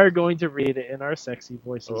Eamon and I are going to read it in our sexy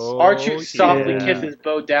voices. Oh, Archer softly yeah. kisses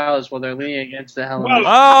Bo Dallas while they're leaning against the helmet.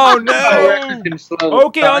 Oh Directed no! him slowly.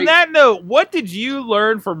 Okay, on that note, what did you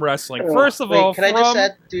learn from wrestling? First of all, Wait, can I from just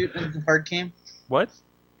add do it into the card cam? what?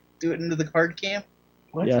 Do it into the card cam?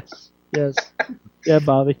 What? Yes. Yes. Yeah,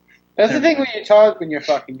 Bobby. That's the thing when you talk when you're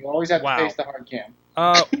fucking. You always have Wow. to face the hard cam.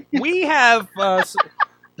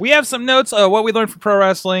 We have some notes. What we learned from pro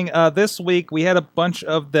wrestling this week. We had a bunch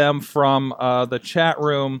of them from the chat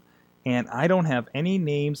room, and I don't have any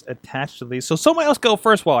names attached to these. So someone else go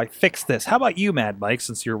first while I fix this. How about you, Mad Mike?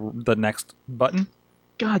 Since you're the next button.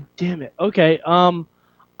 God damn it. Okay.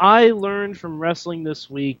 I learned from wrestling this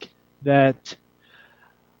week that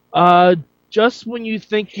just when you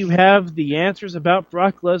think you have the answers about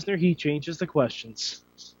Brock Lesnar, he changes the questions.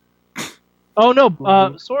 Oh no,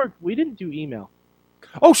 Sorg, we didn't do email.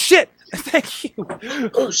 Oh shit! Thank you.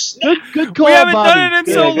 oh snap! Good call, We haven't Bobby. done it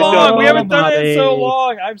in so Good long. job, We haven't done it in so Bobby.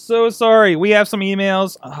 long. I'm so sorry. We have some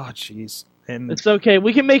emails. Oh jeez. And It's okay.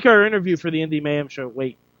 We can make our interview for the Indie Mayhem show.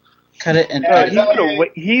 Wait, Cut it and Yeah, He's gonna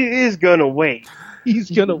wait. He is gonna wait.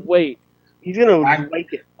 he's gonna wait. He's gonna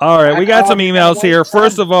like it. all right, we got some emails here.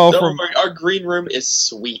 First of all, from Don't worry, our green room is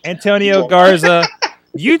sweet. Antonio Garza.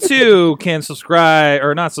 You too can subscribe,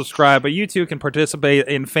 or not subscribe, but you too can participate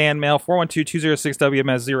in fan mail,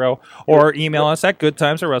 412-206-WMS0, or email us at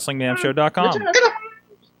goodtimes@wrestlingmayhemshow.com.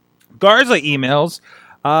 Garza emails,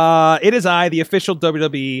 it is I, the official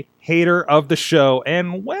WWE hater of the show,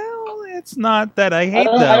 and well, it's not that I hate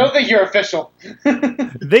I them. don't think you're official.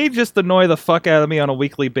 They just annoy the fuck out of me on a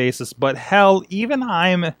weekly basis, but hell, even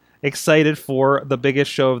I'm excited for the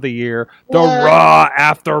biggest show of the year, the What? Raw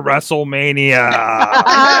after WrestleMania.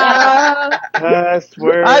 That's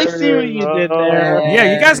where I see what you did there.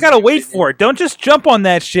 Yeah, you guys gotta wait for it. Don't just jump on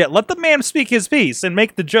that shit. Let the man speak his piece and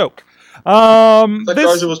make the joke. But This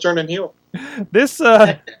Garza was turning heel. this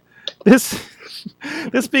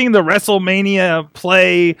this being the WrestleMania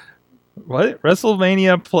play. What?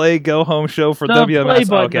 WrestleMania play go home show for The WMS. play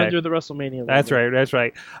button Okay. under the WrestleMania. That's logo. right. That's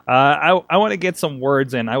right. I want to get some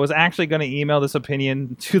words in. I was actually going to email this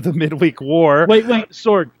opinion to the Midweek War. Wait,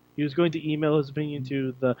 Sorg. He was going to email his opinion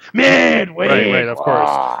to the Midweek. Right, of course.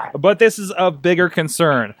 But this is a bigger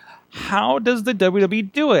concern. How does the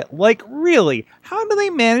WWE do it? Like, really? How do they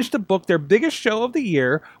manage to book their biggest show of the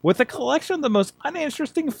year with a collection of the most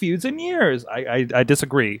uninteresting feuds in years? I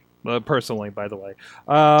disagree, personally, by the way.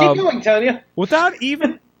 Keep going, Tanya. Without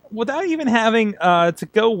even having to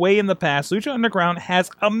go way in the past, Lucha Underground has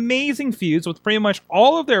amazing feuds with pretty much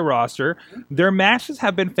all of their roster. Their matches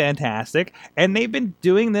have been fantastic, and they've been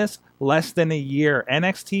doing this less than a year.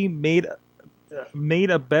 NXT made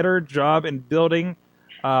a better job in building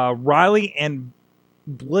Riley and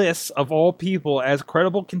Bliss, of all people, as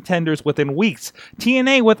credible contenders within weeks.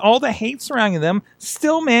 TNA, with all the hate surrounding them,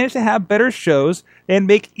 still managed to have better shows and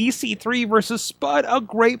make EC3 versus Spud a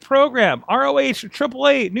great program. ROH,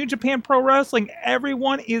 AAA, New Japan Pro Wrestling,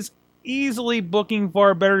 everyone is easily booking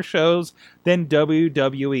far better shows than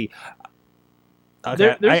WWE.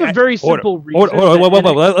 Okay, There's a very simple reason. Hold on, that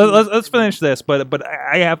whoa. NXT Let's finish this, but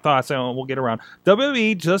I have thoughts, and we'll get around.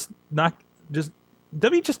 WWE just not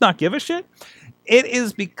give a shit. It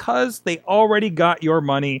is because they already got your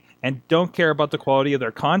money and don't care about the quality of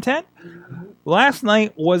their content. Last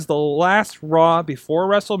night was the last Raw before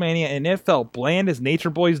WrestleMania, and it felt bland as Nature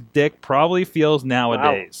Boy's dick probably feels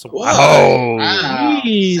nowadays. Wow. Wow.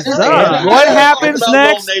 Jesus. And what happens Talk about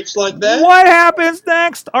next? little napes like that. What happens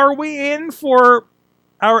next? Are we in for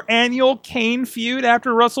our annual Kane feud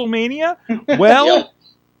after WrestleMania? Well, Yeah.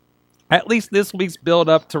 at least this week's build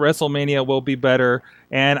up to WrestleMania will be better,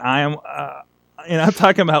 and I'm and I'm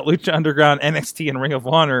talking about Lucha Underground, NXT, and Ring of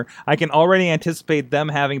Honor, I can already anticipate them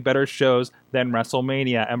having better shows than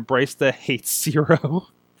WrestleMania. Embrace the hate zero.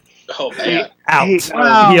 Oh man. Out.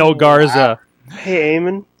 Hey, Heel Garza. Hey,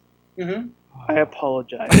 Eamon, Mm-hmm. I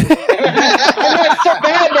apologize. I'm not so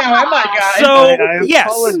bad now, am I, guys? So, I yes.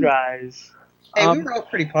 apologize. Hey, we were all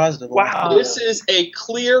pretty positive. Wow. This is a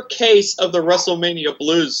clear case of the WrestleMania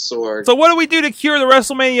blues, Sword. So what do we do to cure the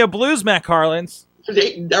WrestleMania blues, Matt Carlins?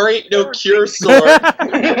 There ain't no cure, Sword.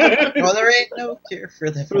 Well, there ain't no cure for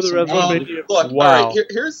the WrestleMania. Look, Wow. all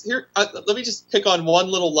right, let me just pick on one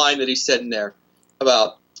little line that he said in there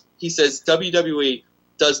about, he says WWE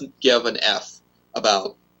doesn't give an F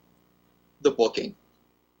about the booking.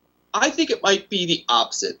 I think it might be the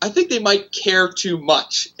opposite. I think they might care too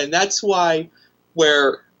much, and that's why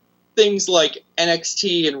where things like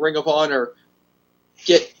NXT and Ring of Honor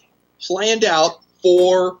get planned out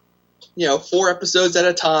for 4 episodes at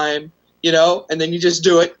a time, and then you just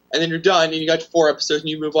do it, and then you're done, and you got 4 episodes, and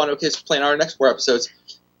you move on. Okay, so plan our next 4 episodes.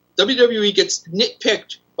 WWE gets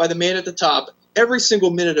nitpicked by the man at the top every single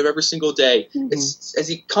minute of every single day. Mhm. It's as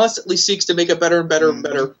he constantly seeks to make it better and better and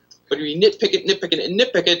better. But you nitpick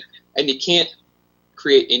it, and you can't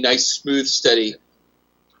create a nice, smooth, steady.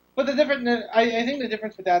 But the difference, I think the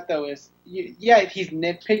difference with that though is, he's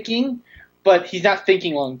nitpicking, but he's not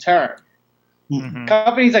thinking long term. Mhm.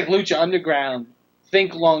 Companies like Lucha Underground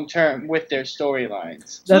think long term with their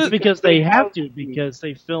storylines. That's because they have to, because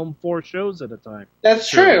they film 4 shows at a time. That's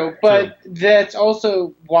True, true, but that's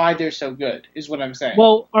also why they're so good, is what I'm saying.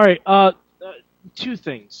 Well, all right. 2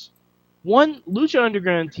 things. One, Lucha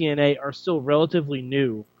Underground and TNA are still relatively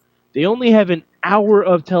new. They only have an hour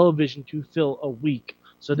of television to fill a week,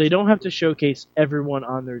 so they don't have to showcase everyone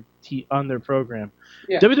on their program.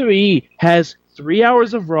 Yeah. WWE has 3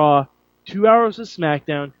 hours of Raw, 2 hours of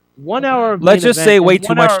SmackDown, 1 hour of Let's main just event, say and way 1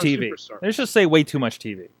 too much hour of TV. Superstar. Let's just say way too much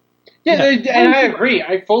TV. yeah, and I agree.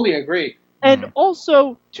 I fully agree. And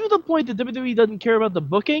also, to the point that WWE doesn't care about the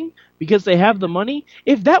booking because they have the money,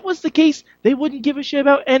 if that was the case, they wouldn't give a shit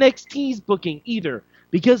about NXT's booking either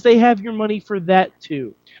because they have your money for that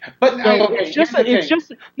too. But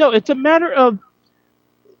So it's a matter of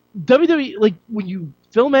WWE, like when you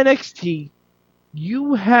film NXT,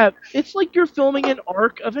 it's like you're filming an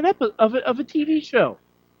arc of an of a TV show.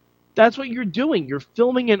 That's what you're doing. You're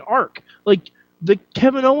filming an arc. Like the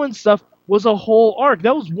Kevin Owens stuff was a whole arc.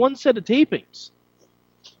 That was one set of tapings.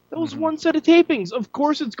 Of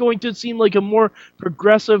course it's going to seem like a more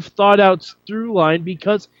progressive, thought-out through line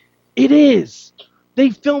because it is.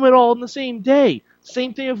 They film it all in the same day.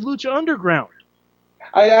 Same thing with Lucha Underground.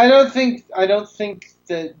 I don't think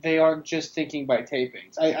that they aren't just thinking by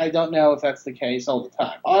tapings. I don't know if that's the case all the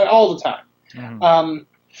time. All the time. Mhm.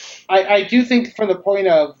 I do think from the point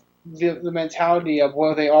of the mentality of,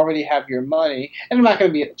 well, they already have your money, and I'm not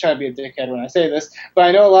going to try to be a dickhead when I say this, but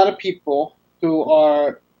I know a lot of people who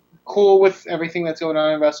are cool with everything that's going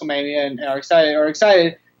on in WrestleMania and are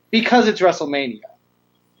excited because it's WrestleMania,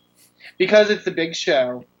 because it's the big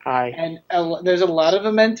show, and there's a lot of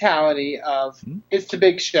a mentality of it's the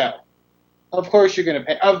big show. Of course you're going to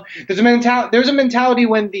pay. There's a mentality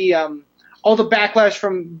when the all the backlash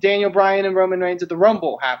from Daniel Bryan and Roman Reigns at the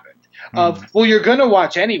Rumble happened. Well, you're going to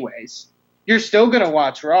watch anyways. You're still going to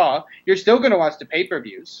watch Raw. You're still going to watch the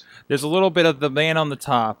pay-per-views. There's a little bit of the man on the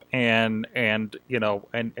top, and the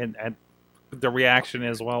reaction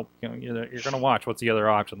is, well, you're going to watch. What's the other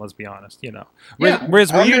option? Let's be honest. Yeah.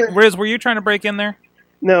 Riz, were you trying to break in there?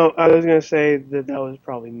 No, I was going to say that was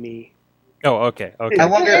probably me. Oh, okay. I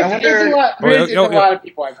wonder. It's a lot of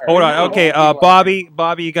people I've heard. Hold on. Okay,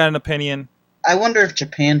 Bobby, you got an opinion? I wonder if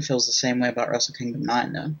Japan feels the same way about Wrestle Kingdom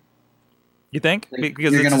 9, though. You think? Like,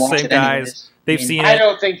 Because you're it's gonna the watch same it guys. anyways. They've I mean, seen I it.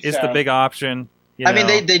 don't think It's so. the big option. I mean,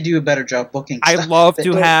 they do a better job booking I stuff. love They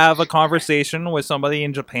to do. have a conversation with somebody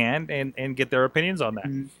in Japan and get their opinions on that.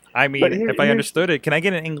 Mhm. I mean, But if I understood it, can I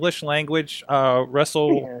get an English language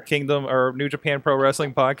Wrestle Kingdom or New Japan Pro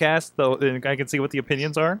Wrestling podcast so I can see what the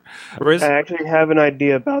opinions are? Riz? I actually have an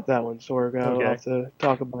idea about that one, Sorg. Okay. I'll have to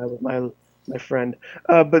talk about it with my friend.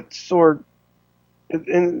 But Sorg,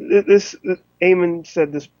 and Eamon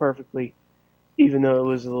said this perfectly, even though it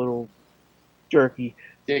was a little jerky.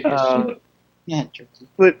 Ridiculous. Yeah, jerky.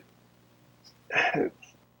 But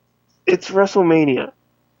it's WrestleMania.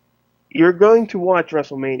 You're going to watch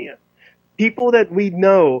WrestleMania. People that we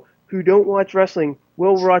know who don't watch wrestling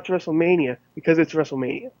will watch WrestleMania because it's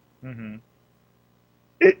WrestleMania. Mm-hmm.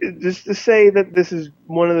 Just to say that this is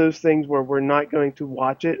one of those things where we're not going to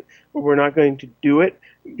watch it or we're not going to do it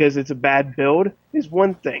because it's a bad build is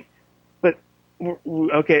one thing. But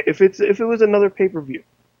okay, if it was another pay-per-view,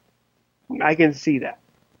 I can see that.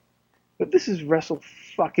 but this is Wrestle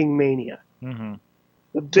fucking Mania, Mm-hmm.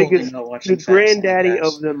 the Totally biggest, not watching the granddaddy Fastlane,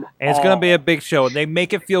 guys. of them. And it's all. going to be a big show. They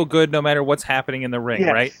make it feel good no matter what's happening in the ring,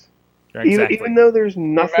 Yes. right? Exactly. Even though there's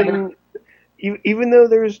nothing, Remember- even though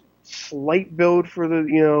there's slight build for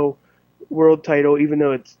the world title, even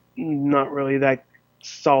though it's not really that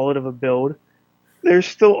solid of a build, there's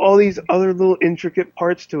still all these other little intricate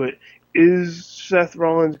parts to it. Is Seth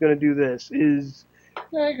Rollins going to do this? Is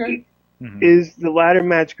Yeah, I agree. Mhm. is the ladder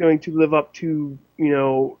match going to live up to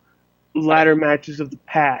ladder matches of the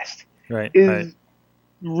past? Right. Is Right.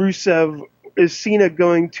 Rusev, is Cena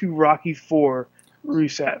going to Rocky IV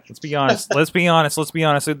Rusev? Let's be honest. Let's be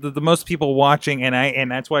honest. The most people watching,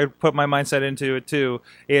 and that's why I put my mindset into it too.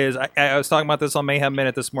 Is I was talking about this on Mayhem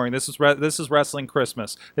Minute this morning. This is Wrestling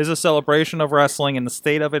Christmas. This is a celebration of wrestling and the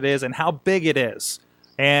state of it is and how big it is.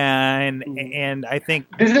 And I think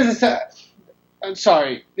This is I'm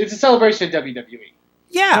sorry. It's a celebration of WWE.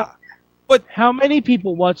 yeah. How many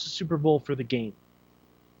people watch the Super Bowl for the game?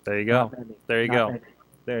 There you go. Not many. There you Not go. many.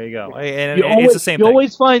 There you go. And You it's always, the same you thing.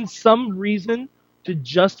 always find some reason to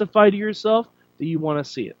justify to yourself that you want to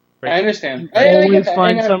see it. Right. I understand. You I get always that.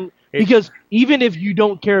 find And, some It- because even if you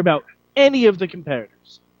don't care about any of the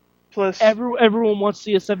competitors, Plus, everyone wants to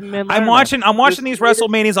see a 7-man. ladder I'm match. watching these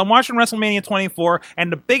WrestleManias. I'm watching WrestleMania 24, and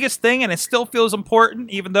the biggest thing, and it still feels important,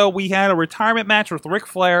 even though we had a retirement match with Ric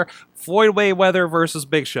Flair, Floyd Mayweather versus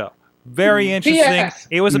Big Show. Very interesting. Yes.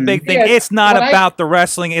 It was a big thing. Yes. It's not When I- about the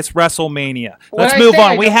wrestling. It's WrestleMania. When Let's I move say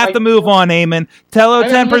on. I We don't have like- to move on, Eamon. Tell I'm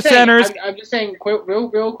 10 just saying- percenters. I'm just saying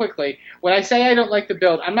real quickly. When I say I don't like the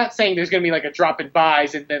build, I'm not saying there's going to be like a drop in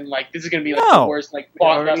buys and then like this is going to be like No. the worst like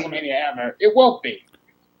already- WrestleMania ever. It won't be.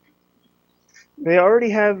 they already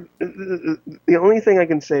have. The only thing I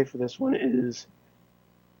can say for this one is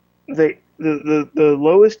the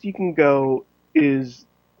lowest you can go is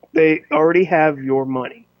they already have your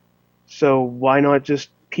money, so why not just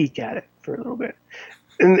peek at it for a little bit?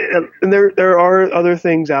 And there are other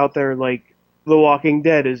things out there like The Walking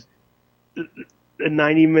Dead is the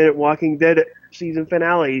 90-minute Walking Dead season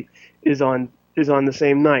finale is on the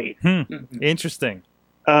same night. Interesting.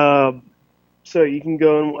 So you can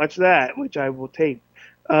go and watch that, which I will tape.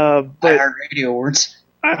 But iHeartRadio Awards.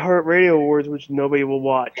 iHeartRadio Awards, which nobody will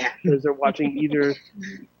watch because they're watching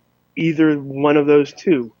either one of those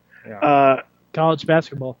two. Yeah. College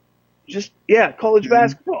basketball. College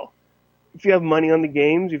basketball. If you have money on the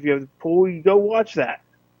games, if you have the pool, you go watch that.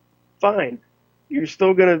 Fine. You're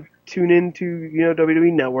still gonna tune into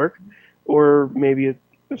WWE Network or maybe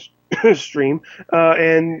a stream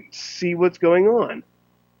and see what's going on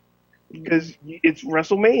because it's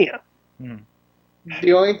WrestleMania.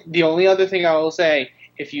 The only other thing I will say,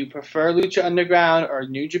 if you prefer Lucha Underground or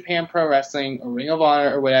New Japan Pro Wrestling or Ring of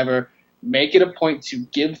Honor or whatever, make it a point to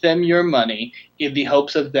give them your money in the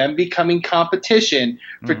hopes of them becoming competition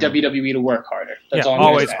for WWE to work harder. That's all I'm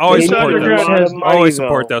always gonna say. always Lucha support Underground those. has money, Always though.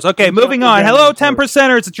 support those. Okay, Lucha moving on. Underground Hello, has 10 money.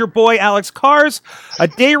 percenters. It's your boy Alex Cars. A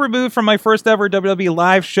day removed from my first ever WWE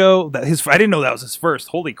live show. I didn't know that was his first.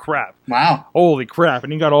 Holy crap! Wow. Holy crap!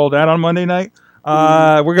 And you got all that on Monday night.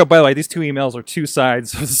 We're gonna. By the way, these two emails are two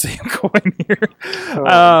sides of the same coin here.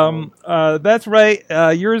 That's right.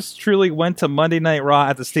 Yours truly went to Monday Night Raw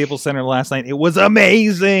at the Staples Center last night. It was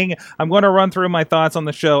amazing. I'm going to run through my thoughts on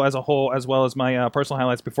the show as a whole, as well as my personal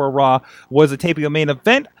highlights before Raw. Was a taping of main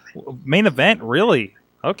event. Main event, really?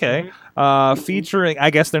 Okay. Featuring, I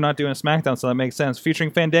guess they're not doing a SmackDown, so that makes sense. Featuring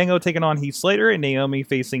Fandango taking on Heath Slater and Naomi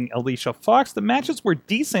facing Alicia Fox. The matches were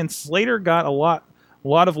decent. Slater got a lot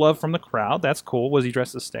of love from the crowd. That's cool. Was he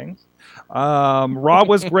dressed as Sting? Raw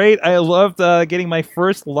was great. I loved getting my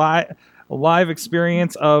first live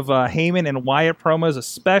experience of Heyman and Wyatt promos,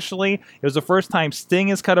 especially. It was the first time Sting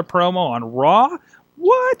has cut a promo on Raw.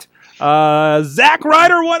 What? Zack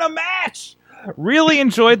Ryder won a match. Really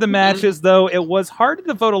enjoyed the matches, though. It was hard to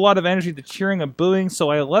devote a lot of energy to cheering and booing,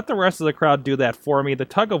 so I let the rest of the crowd do that for me. The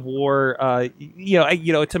tug of war,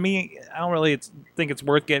 to me, I don't really think it's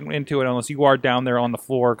worth getting into it unless you are down there on the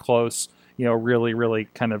floor, close, really, really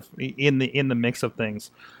kind of in the mix of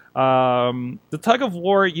things. The tug of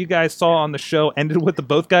war you guys saw on the show ended with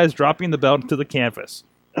both guys dropping the belt into the canvas.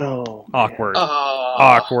 Oh, Awkward.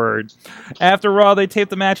 Awkward. After Raw, they taped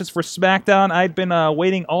the matches for SmackDown. I'd been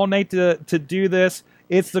waiting all night to do this.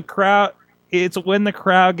 It's the crowd. It's when the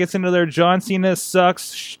crowd gets into their John Cena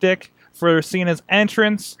sucks shtick for Cena's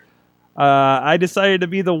entrance. I decided to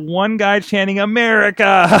be the one guy chanting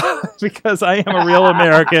America because I am a real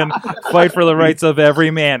American. Fight for the rights of every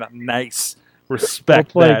man. Nice.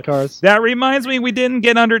 Respect Well played, that. Cars. That reminds me, we didn't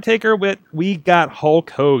get Undertaker, but we got Hulk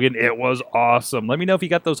Hogan. It was awesome. Let me know if you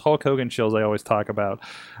got those Hulk Hogan chills I always talk about.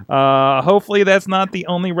 Hopefully that's not the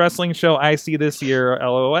only wrestling show I see this year.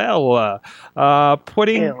 LOL.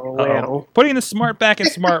 Putting the smart back in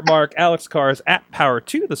Smart Mark, Alex Cars at Power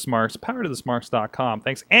to the Smarts, powertothesmarts.com.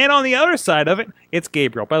 Thanks. And on the other side of it, it's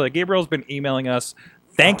Gabriel. By the way, Gabriel's been emailing us.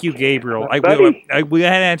 Thank you, Gabriel. We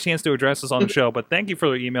hadn't had a chance to address this on the show, but thank you for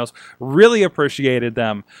the emails. Really appreciated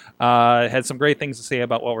them. Had some great things to say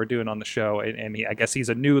about what we're doing on the show, and I guess he's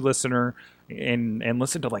a new listener and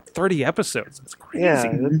listened to like 30 episodes. That's crazy. Yeah,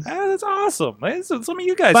 That's awesome. Some of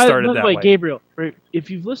you guys By started the that way, way. Gabriel, if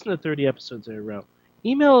you've listened to 30 episodes in a row,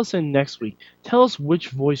 email us in next week. Tell us which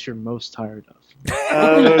voice you're most tired of.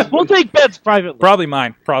 We'll take bets privately. Probably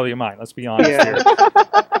mine. Let's be honest Yeah. here.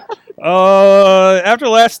 After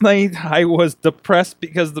last night, I was depressed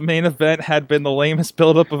because the main event had been the lamest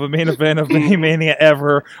buildup of a main event of Mania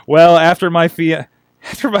ever. Well, after my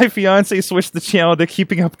fiance switched the channel to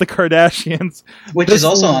Keeping Up with the Kardashians, Which is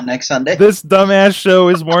also on next Sunday. this dumbass show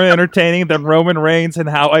is more entertaining than Roman Reigns, and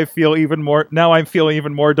how I feel even more now. I'm feeling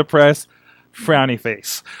even more depressed. Frowny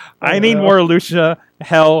face. I need more Lucha.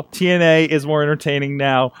 Hell, TNA is more entertaining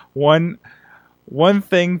now. One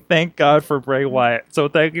thing, thank God for Bray Wyatt. So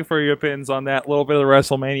thank you for your opinions on that. A little bit of the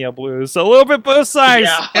WrestleMania blues. So a little bit both sides.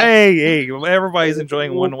 Yeah. Hey, everybody's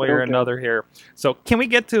enjoying one way or another here. So can we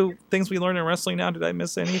get to things we learned in wrestling now? Did I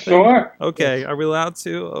miss anything? Sure. Okay, are we allowed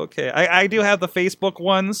to? Okay, I do have the Facebook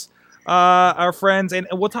ones. Our friends, and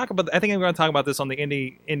we'll talk about. I think I'm going to talk about this on the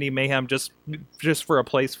Indie Mayhem just for a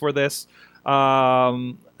place for this.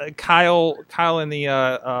 Kyle in the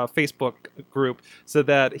Facebook group said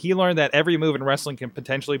that he learned that every move in wrestling can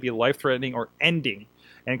potentially be life-threatening or ending,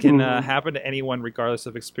 and can happen to anyone regardless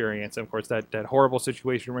of experience. And of course, that horrible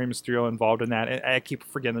situation Rey Mysterio involved in that. And I keep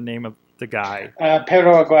forgetting the name of the guy.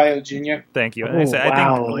 Pedro Aguayo Jr. Thank you. Oh, And I said,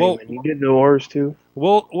 wow, I think you did the wars too.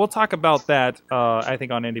 we'll talk about that. I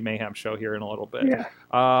think on Indie Mayhem show here in a little bit.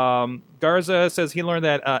 Yeah. Garza says he learned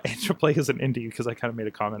that Interplay is an indie, because I kind of made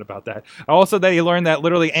a comment about that. Also, that he learned that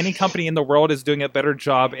literally any company in the world is doing a better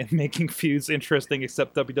job in making feuds interesting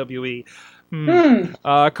except WWE.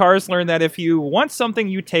 Cars learned that if you want something,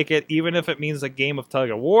 you take it, even if it means a game of tug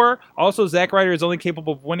of war. Also, Zack Ryder is only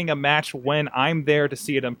capable of winning a match when I'm there to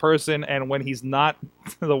see it in person, and when he's not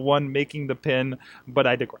the one making the pin, but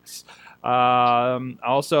I digress.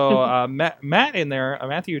 Also, Matt in there,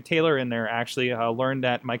 Matthew Taylor in there, actually learned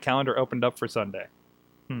that my calendar opened up for Sunday.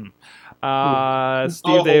 Steve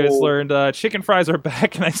Davis learned chicken fries are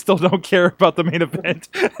back, and I still don't care about the main event.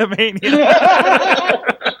 Mania.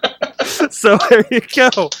 So there you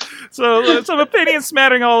go. So some opinions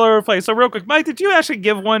smattering all over the place. So real quick, Mike, did you actually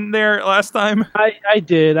give one there last time? I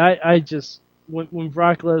did. I just when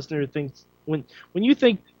Brock Lesnar thinks when you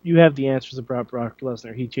think you have the answers about Brock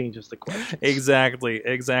Lesnar, he changes the question. Exactly.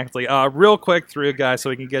 Real quick through, guys, so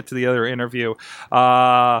we can get to the other interview.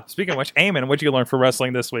 Speaking of which, Eamon, what did you learn for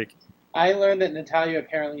wrestling this week? I learned that Natalia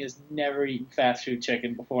apparently has never eaten fast food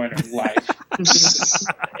chicken before in her life.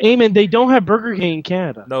 Eamon, they don't have Burger King in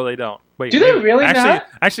Canada. No, they don't. Wait, Do they really not?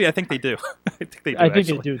 Actually, I think they do. I think they do. I think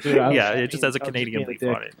actually. they do too. Yeah, it just has a Canadian leaf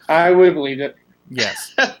on it. I would have believed it.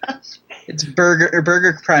 Yes. It's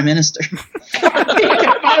Burger Prime Minister.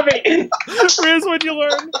 Bobby! Riz, what'd you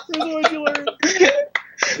learn?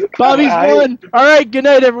 Bobby's won. All right, good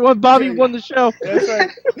night, everyone. Bobby won the show. That's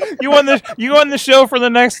right. You won the show for the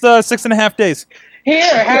next 6.5 days.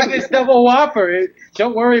 Here, have this double whopper.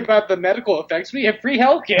 Don't worry about the medical effects. We have free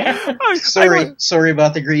healthcare. Sorry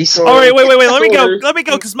about the grease. All right, wait. Let me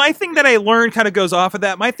go. Because my thing that I learned kind of goes off of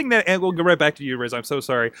that. My thing that, and we'll go right back to you, Riz. I'm so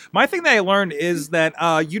sorry. My thing that I learned is that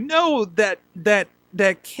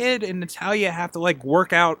that kid and Natalia have to like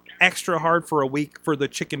work out extra hard for a week for the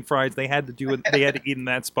chicken fries they had to do. They had to eat in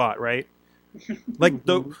that spot, right? Like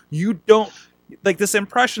you don't like this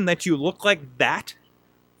impression that you look like that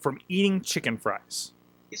from eating chicken fries.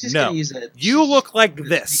 He's just No, gonna use it. you look like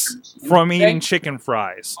this from eating chicken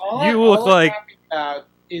fries. All You look I'm like happy about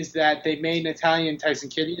is that they made Natalia and Tyson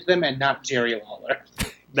Kidd eat them and not Jerry Lawler.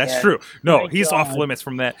 that's Yeah. true. No, Thank he's off God. limits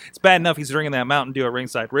from that. It's bad enough he's drinking that Mountain Dew at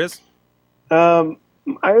ringside. Riz? I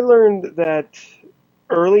learned that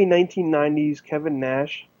early 1990s Kevin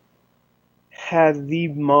Nash had the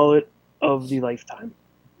mullet of the lifetime.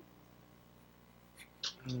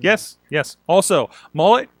 Yes. Also,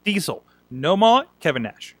 mullet, Diesel. No mullet, Kevin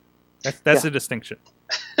Nash. That's the distinction.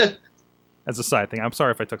 As a side thing. I'm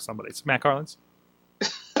sorry if I took somebody's. Matt Carlins?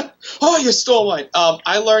 Oh, you stole mine.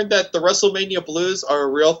 I learned that the WrestleMania blues are a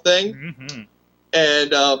real thing, Mm-hmm.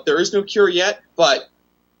 and there is no cure yet, but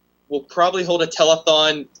we'll probably hold a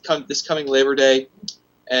telethon this coming Labor Day,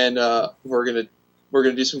 and we're gonna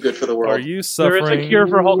do some good for the world. Are you There is suffering? a cure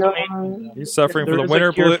for Hulkamania. Are you suffering There from the is a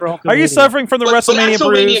winter cure blue? for Are you Hulkamania. suffering from the But WrestleMania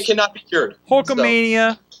WrestleMania blues? cannot be cured.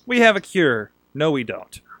 Hulkamania, we have a cure. No, we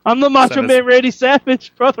don't. I'm the Macho Send us- Man Randy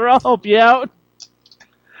Savage, brother. I'll help you out.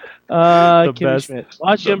 Kimmy best. Schmidt.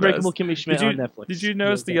 Watch The The Unbreakable best. Kimmy Schmidt Did on you, Netflix. did you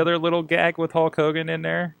notice the other little gag with Hulk Hogan in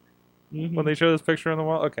there? Mhm. When they show this picture on the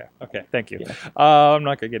wall? Okay, thank you. Yeah. I'm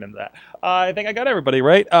not going to get into that. I think I got everybody,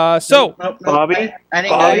 right? So, Nope, Bobby? I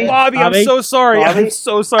didn't Bobby? get it. Bobby, I'm Bobby? so sorry. Bobby? I'm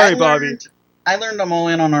so sorry, Bobby. I learned I'm all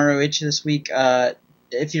in on ROH this week.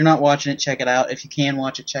 If you're not watching it, check it out. If you can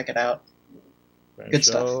watch it, check it out. Good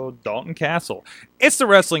stuff. Show, Dalton Castle. It's the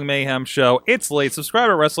Wrestling Mayhem Show. It's late. Subscribe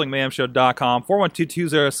to WrestlingMayhemShow.com,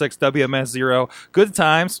 412-206-WMS0. Good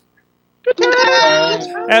times. At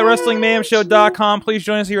WrestlingMayhemShow.com. Please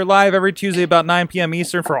join us here live every Tuesday about 9 p.m.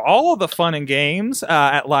 Eastern for all of the fun and games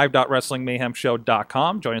at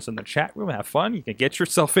live.WrestlingMayhemShow.com. Join us in the chat room. Have fun. You can get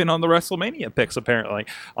yourself in on the WrestleMania picks, apparently,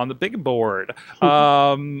 on the big board.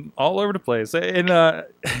 All over the place. And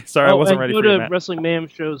sorry, I wasn't ready go for you, to Matt. Wrestling Mayhem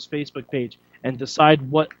Show's Facebook page and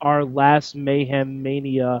decide what our last Mayhem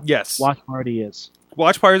Mania Yes. watch party is.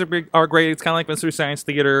 Watch parties are great. It's kind of like Mystery Science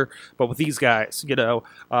Theater, but with these guys,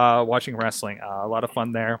 watching wrestling. A lot of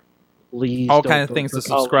fun there. Please All don't kind of vote things for to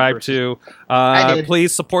subscribe Colin to. I did.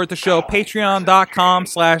 Please support the show.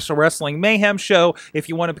 Patreon.com/Wrestling Mayhem Show if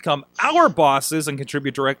you want to become our bosses and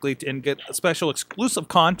contribute directly and get special exclusive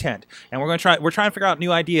content. And we're trying to figure out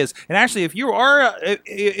new ideas. And actually, if you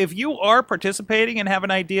are participating and have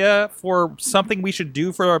an idea for something we should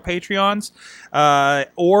do for our Patreons,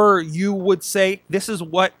 or you would say this is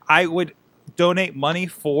what I would donate money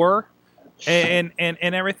for. And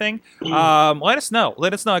everything. Let us know.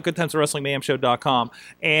 Let us know at goodtimeswrestlingmayhemshow.com.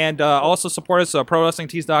 And also support us at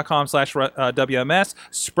prowrestlingtees.com/WMS.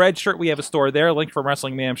 Spreadshirt, we have a store there. Link from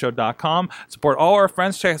wrestlingmayhemshow.com. Support all our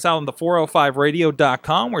friends. Check us out on the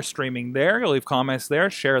 405radio.com. We're streaming there. You'll leave comments there.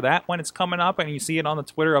 Share that when it's coming up. And you see it on the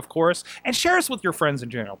Twitter, of course. And share us with your friends in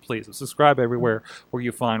general, please. Subscribe everywhere where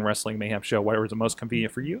you find Wrestling Mayhem Show, whatever is the most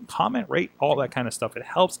convenient for you. Comment, rate, all that kind of stuff. It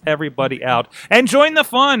helps everybody out. And join the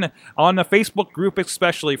fun on the Facebook group,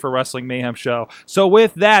 especially for Wrestling Mayhem Show. So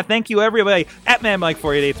with that, thank you everybody at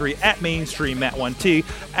MadMike4883, at Mainstream Matt1T,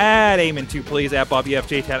 at Eamon2 Please, at Bobby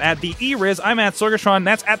FJ Town, at the E-Riz. I'm at Sorgatron.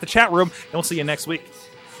 That's at the chat room. And we'll see you next week. Just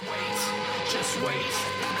wait, just wait,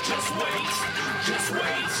 just wait, just wait.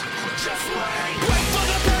 Wait for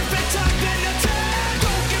the perfect time, then attack.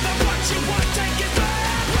 Don't give up what you want, take it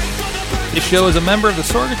back. Wait for the perfect This show is a member of the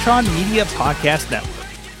Sorgatron Media Podcast Network.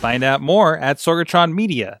 Find out more at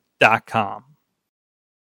sorgatronmedia.com.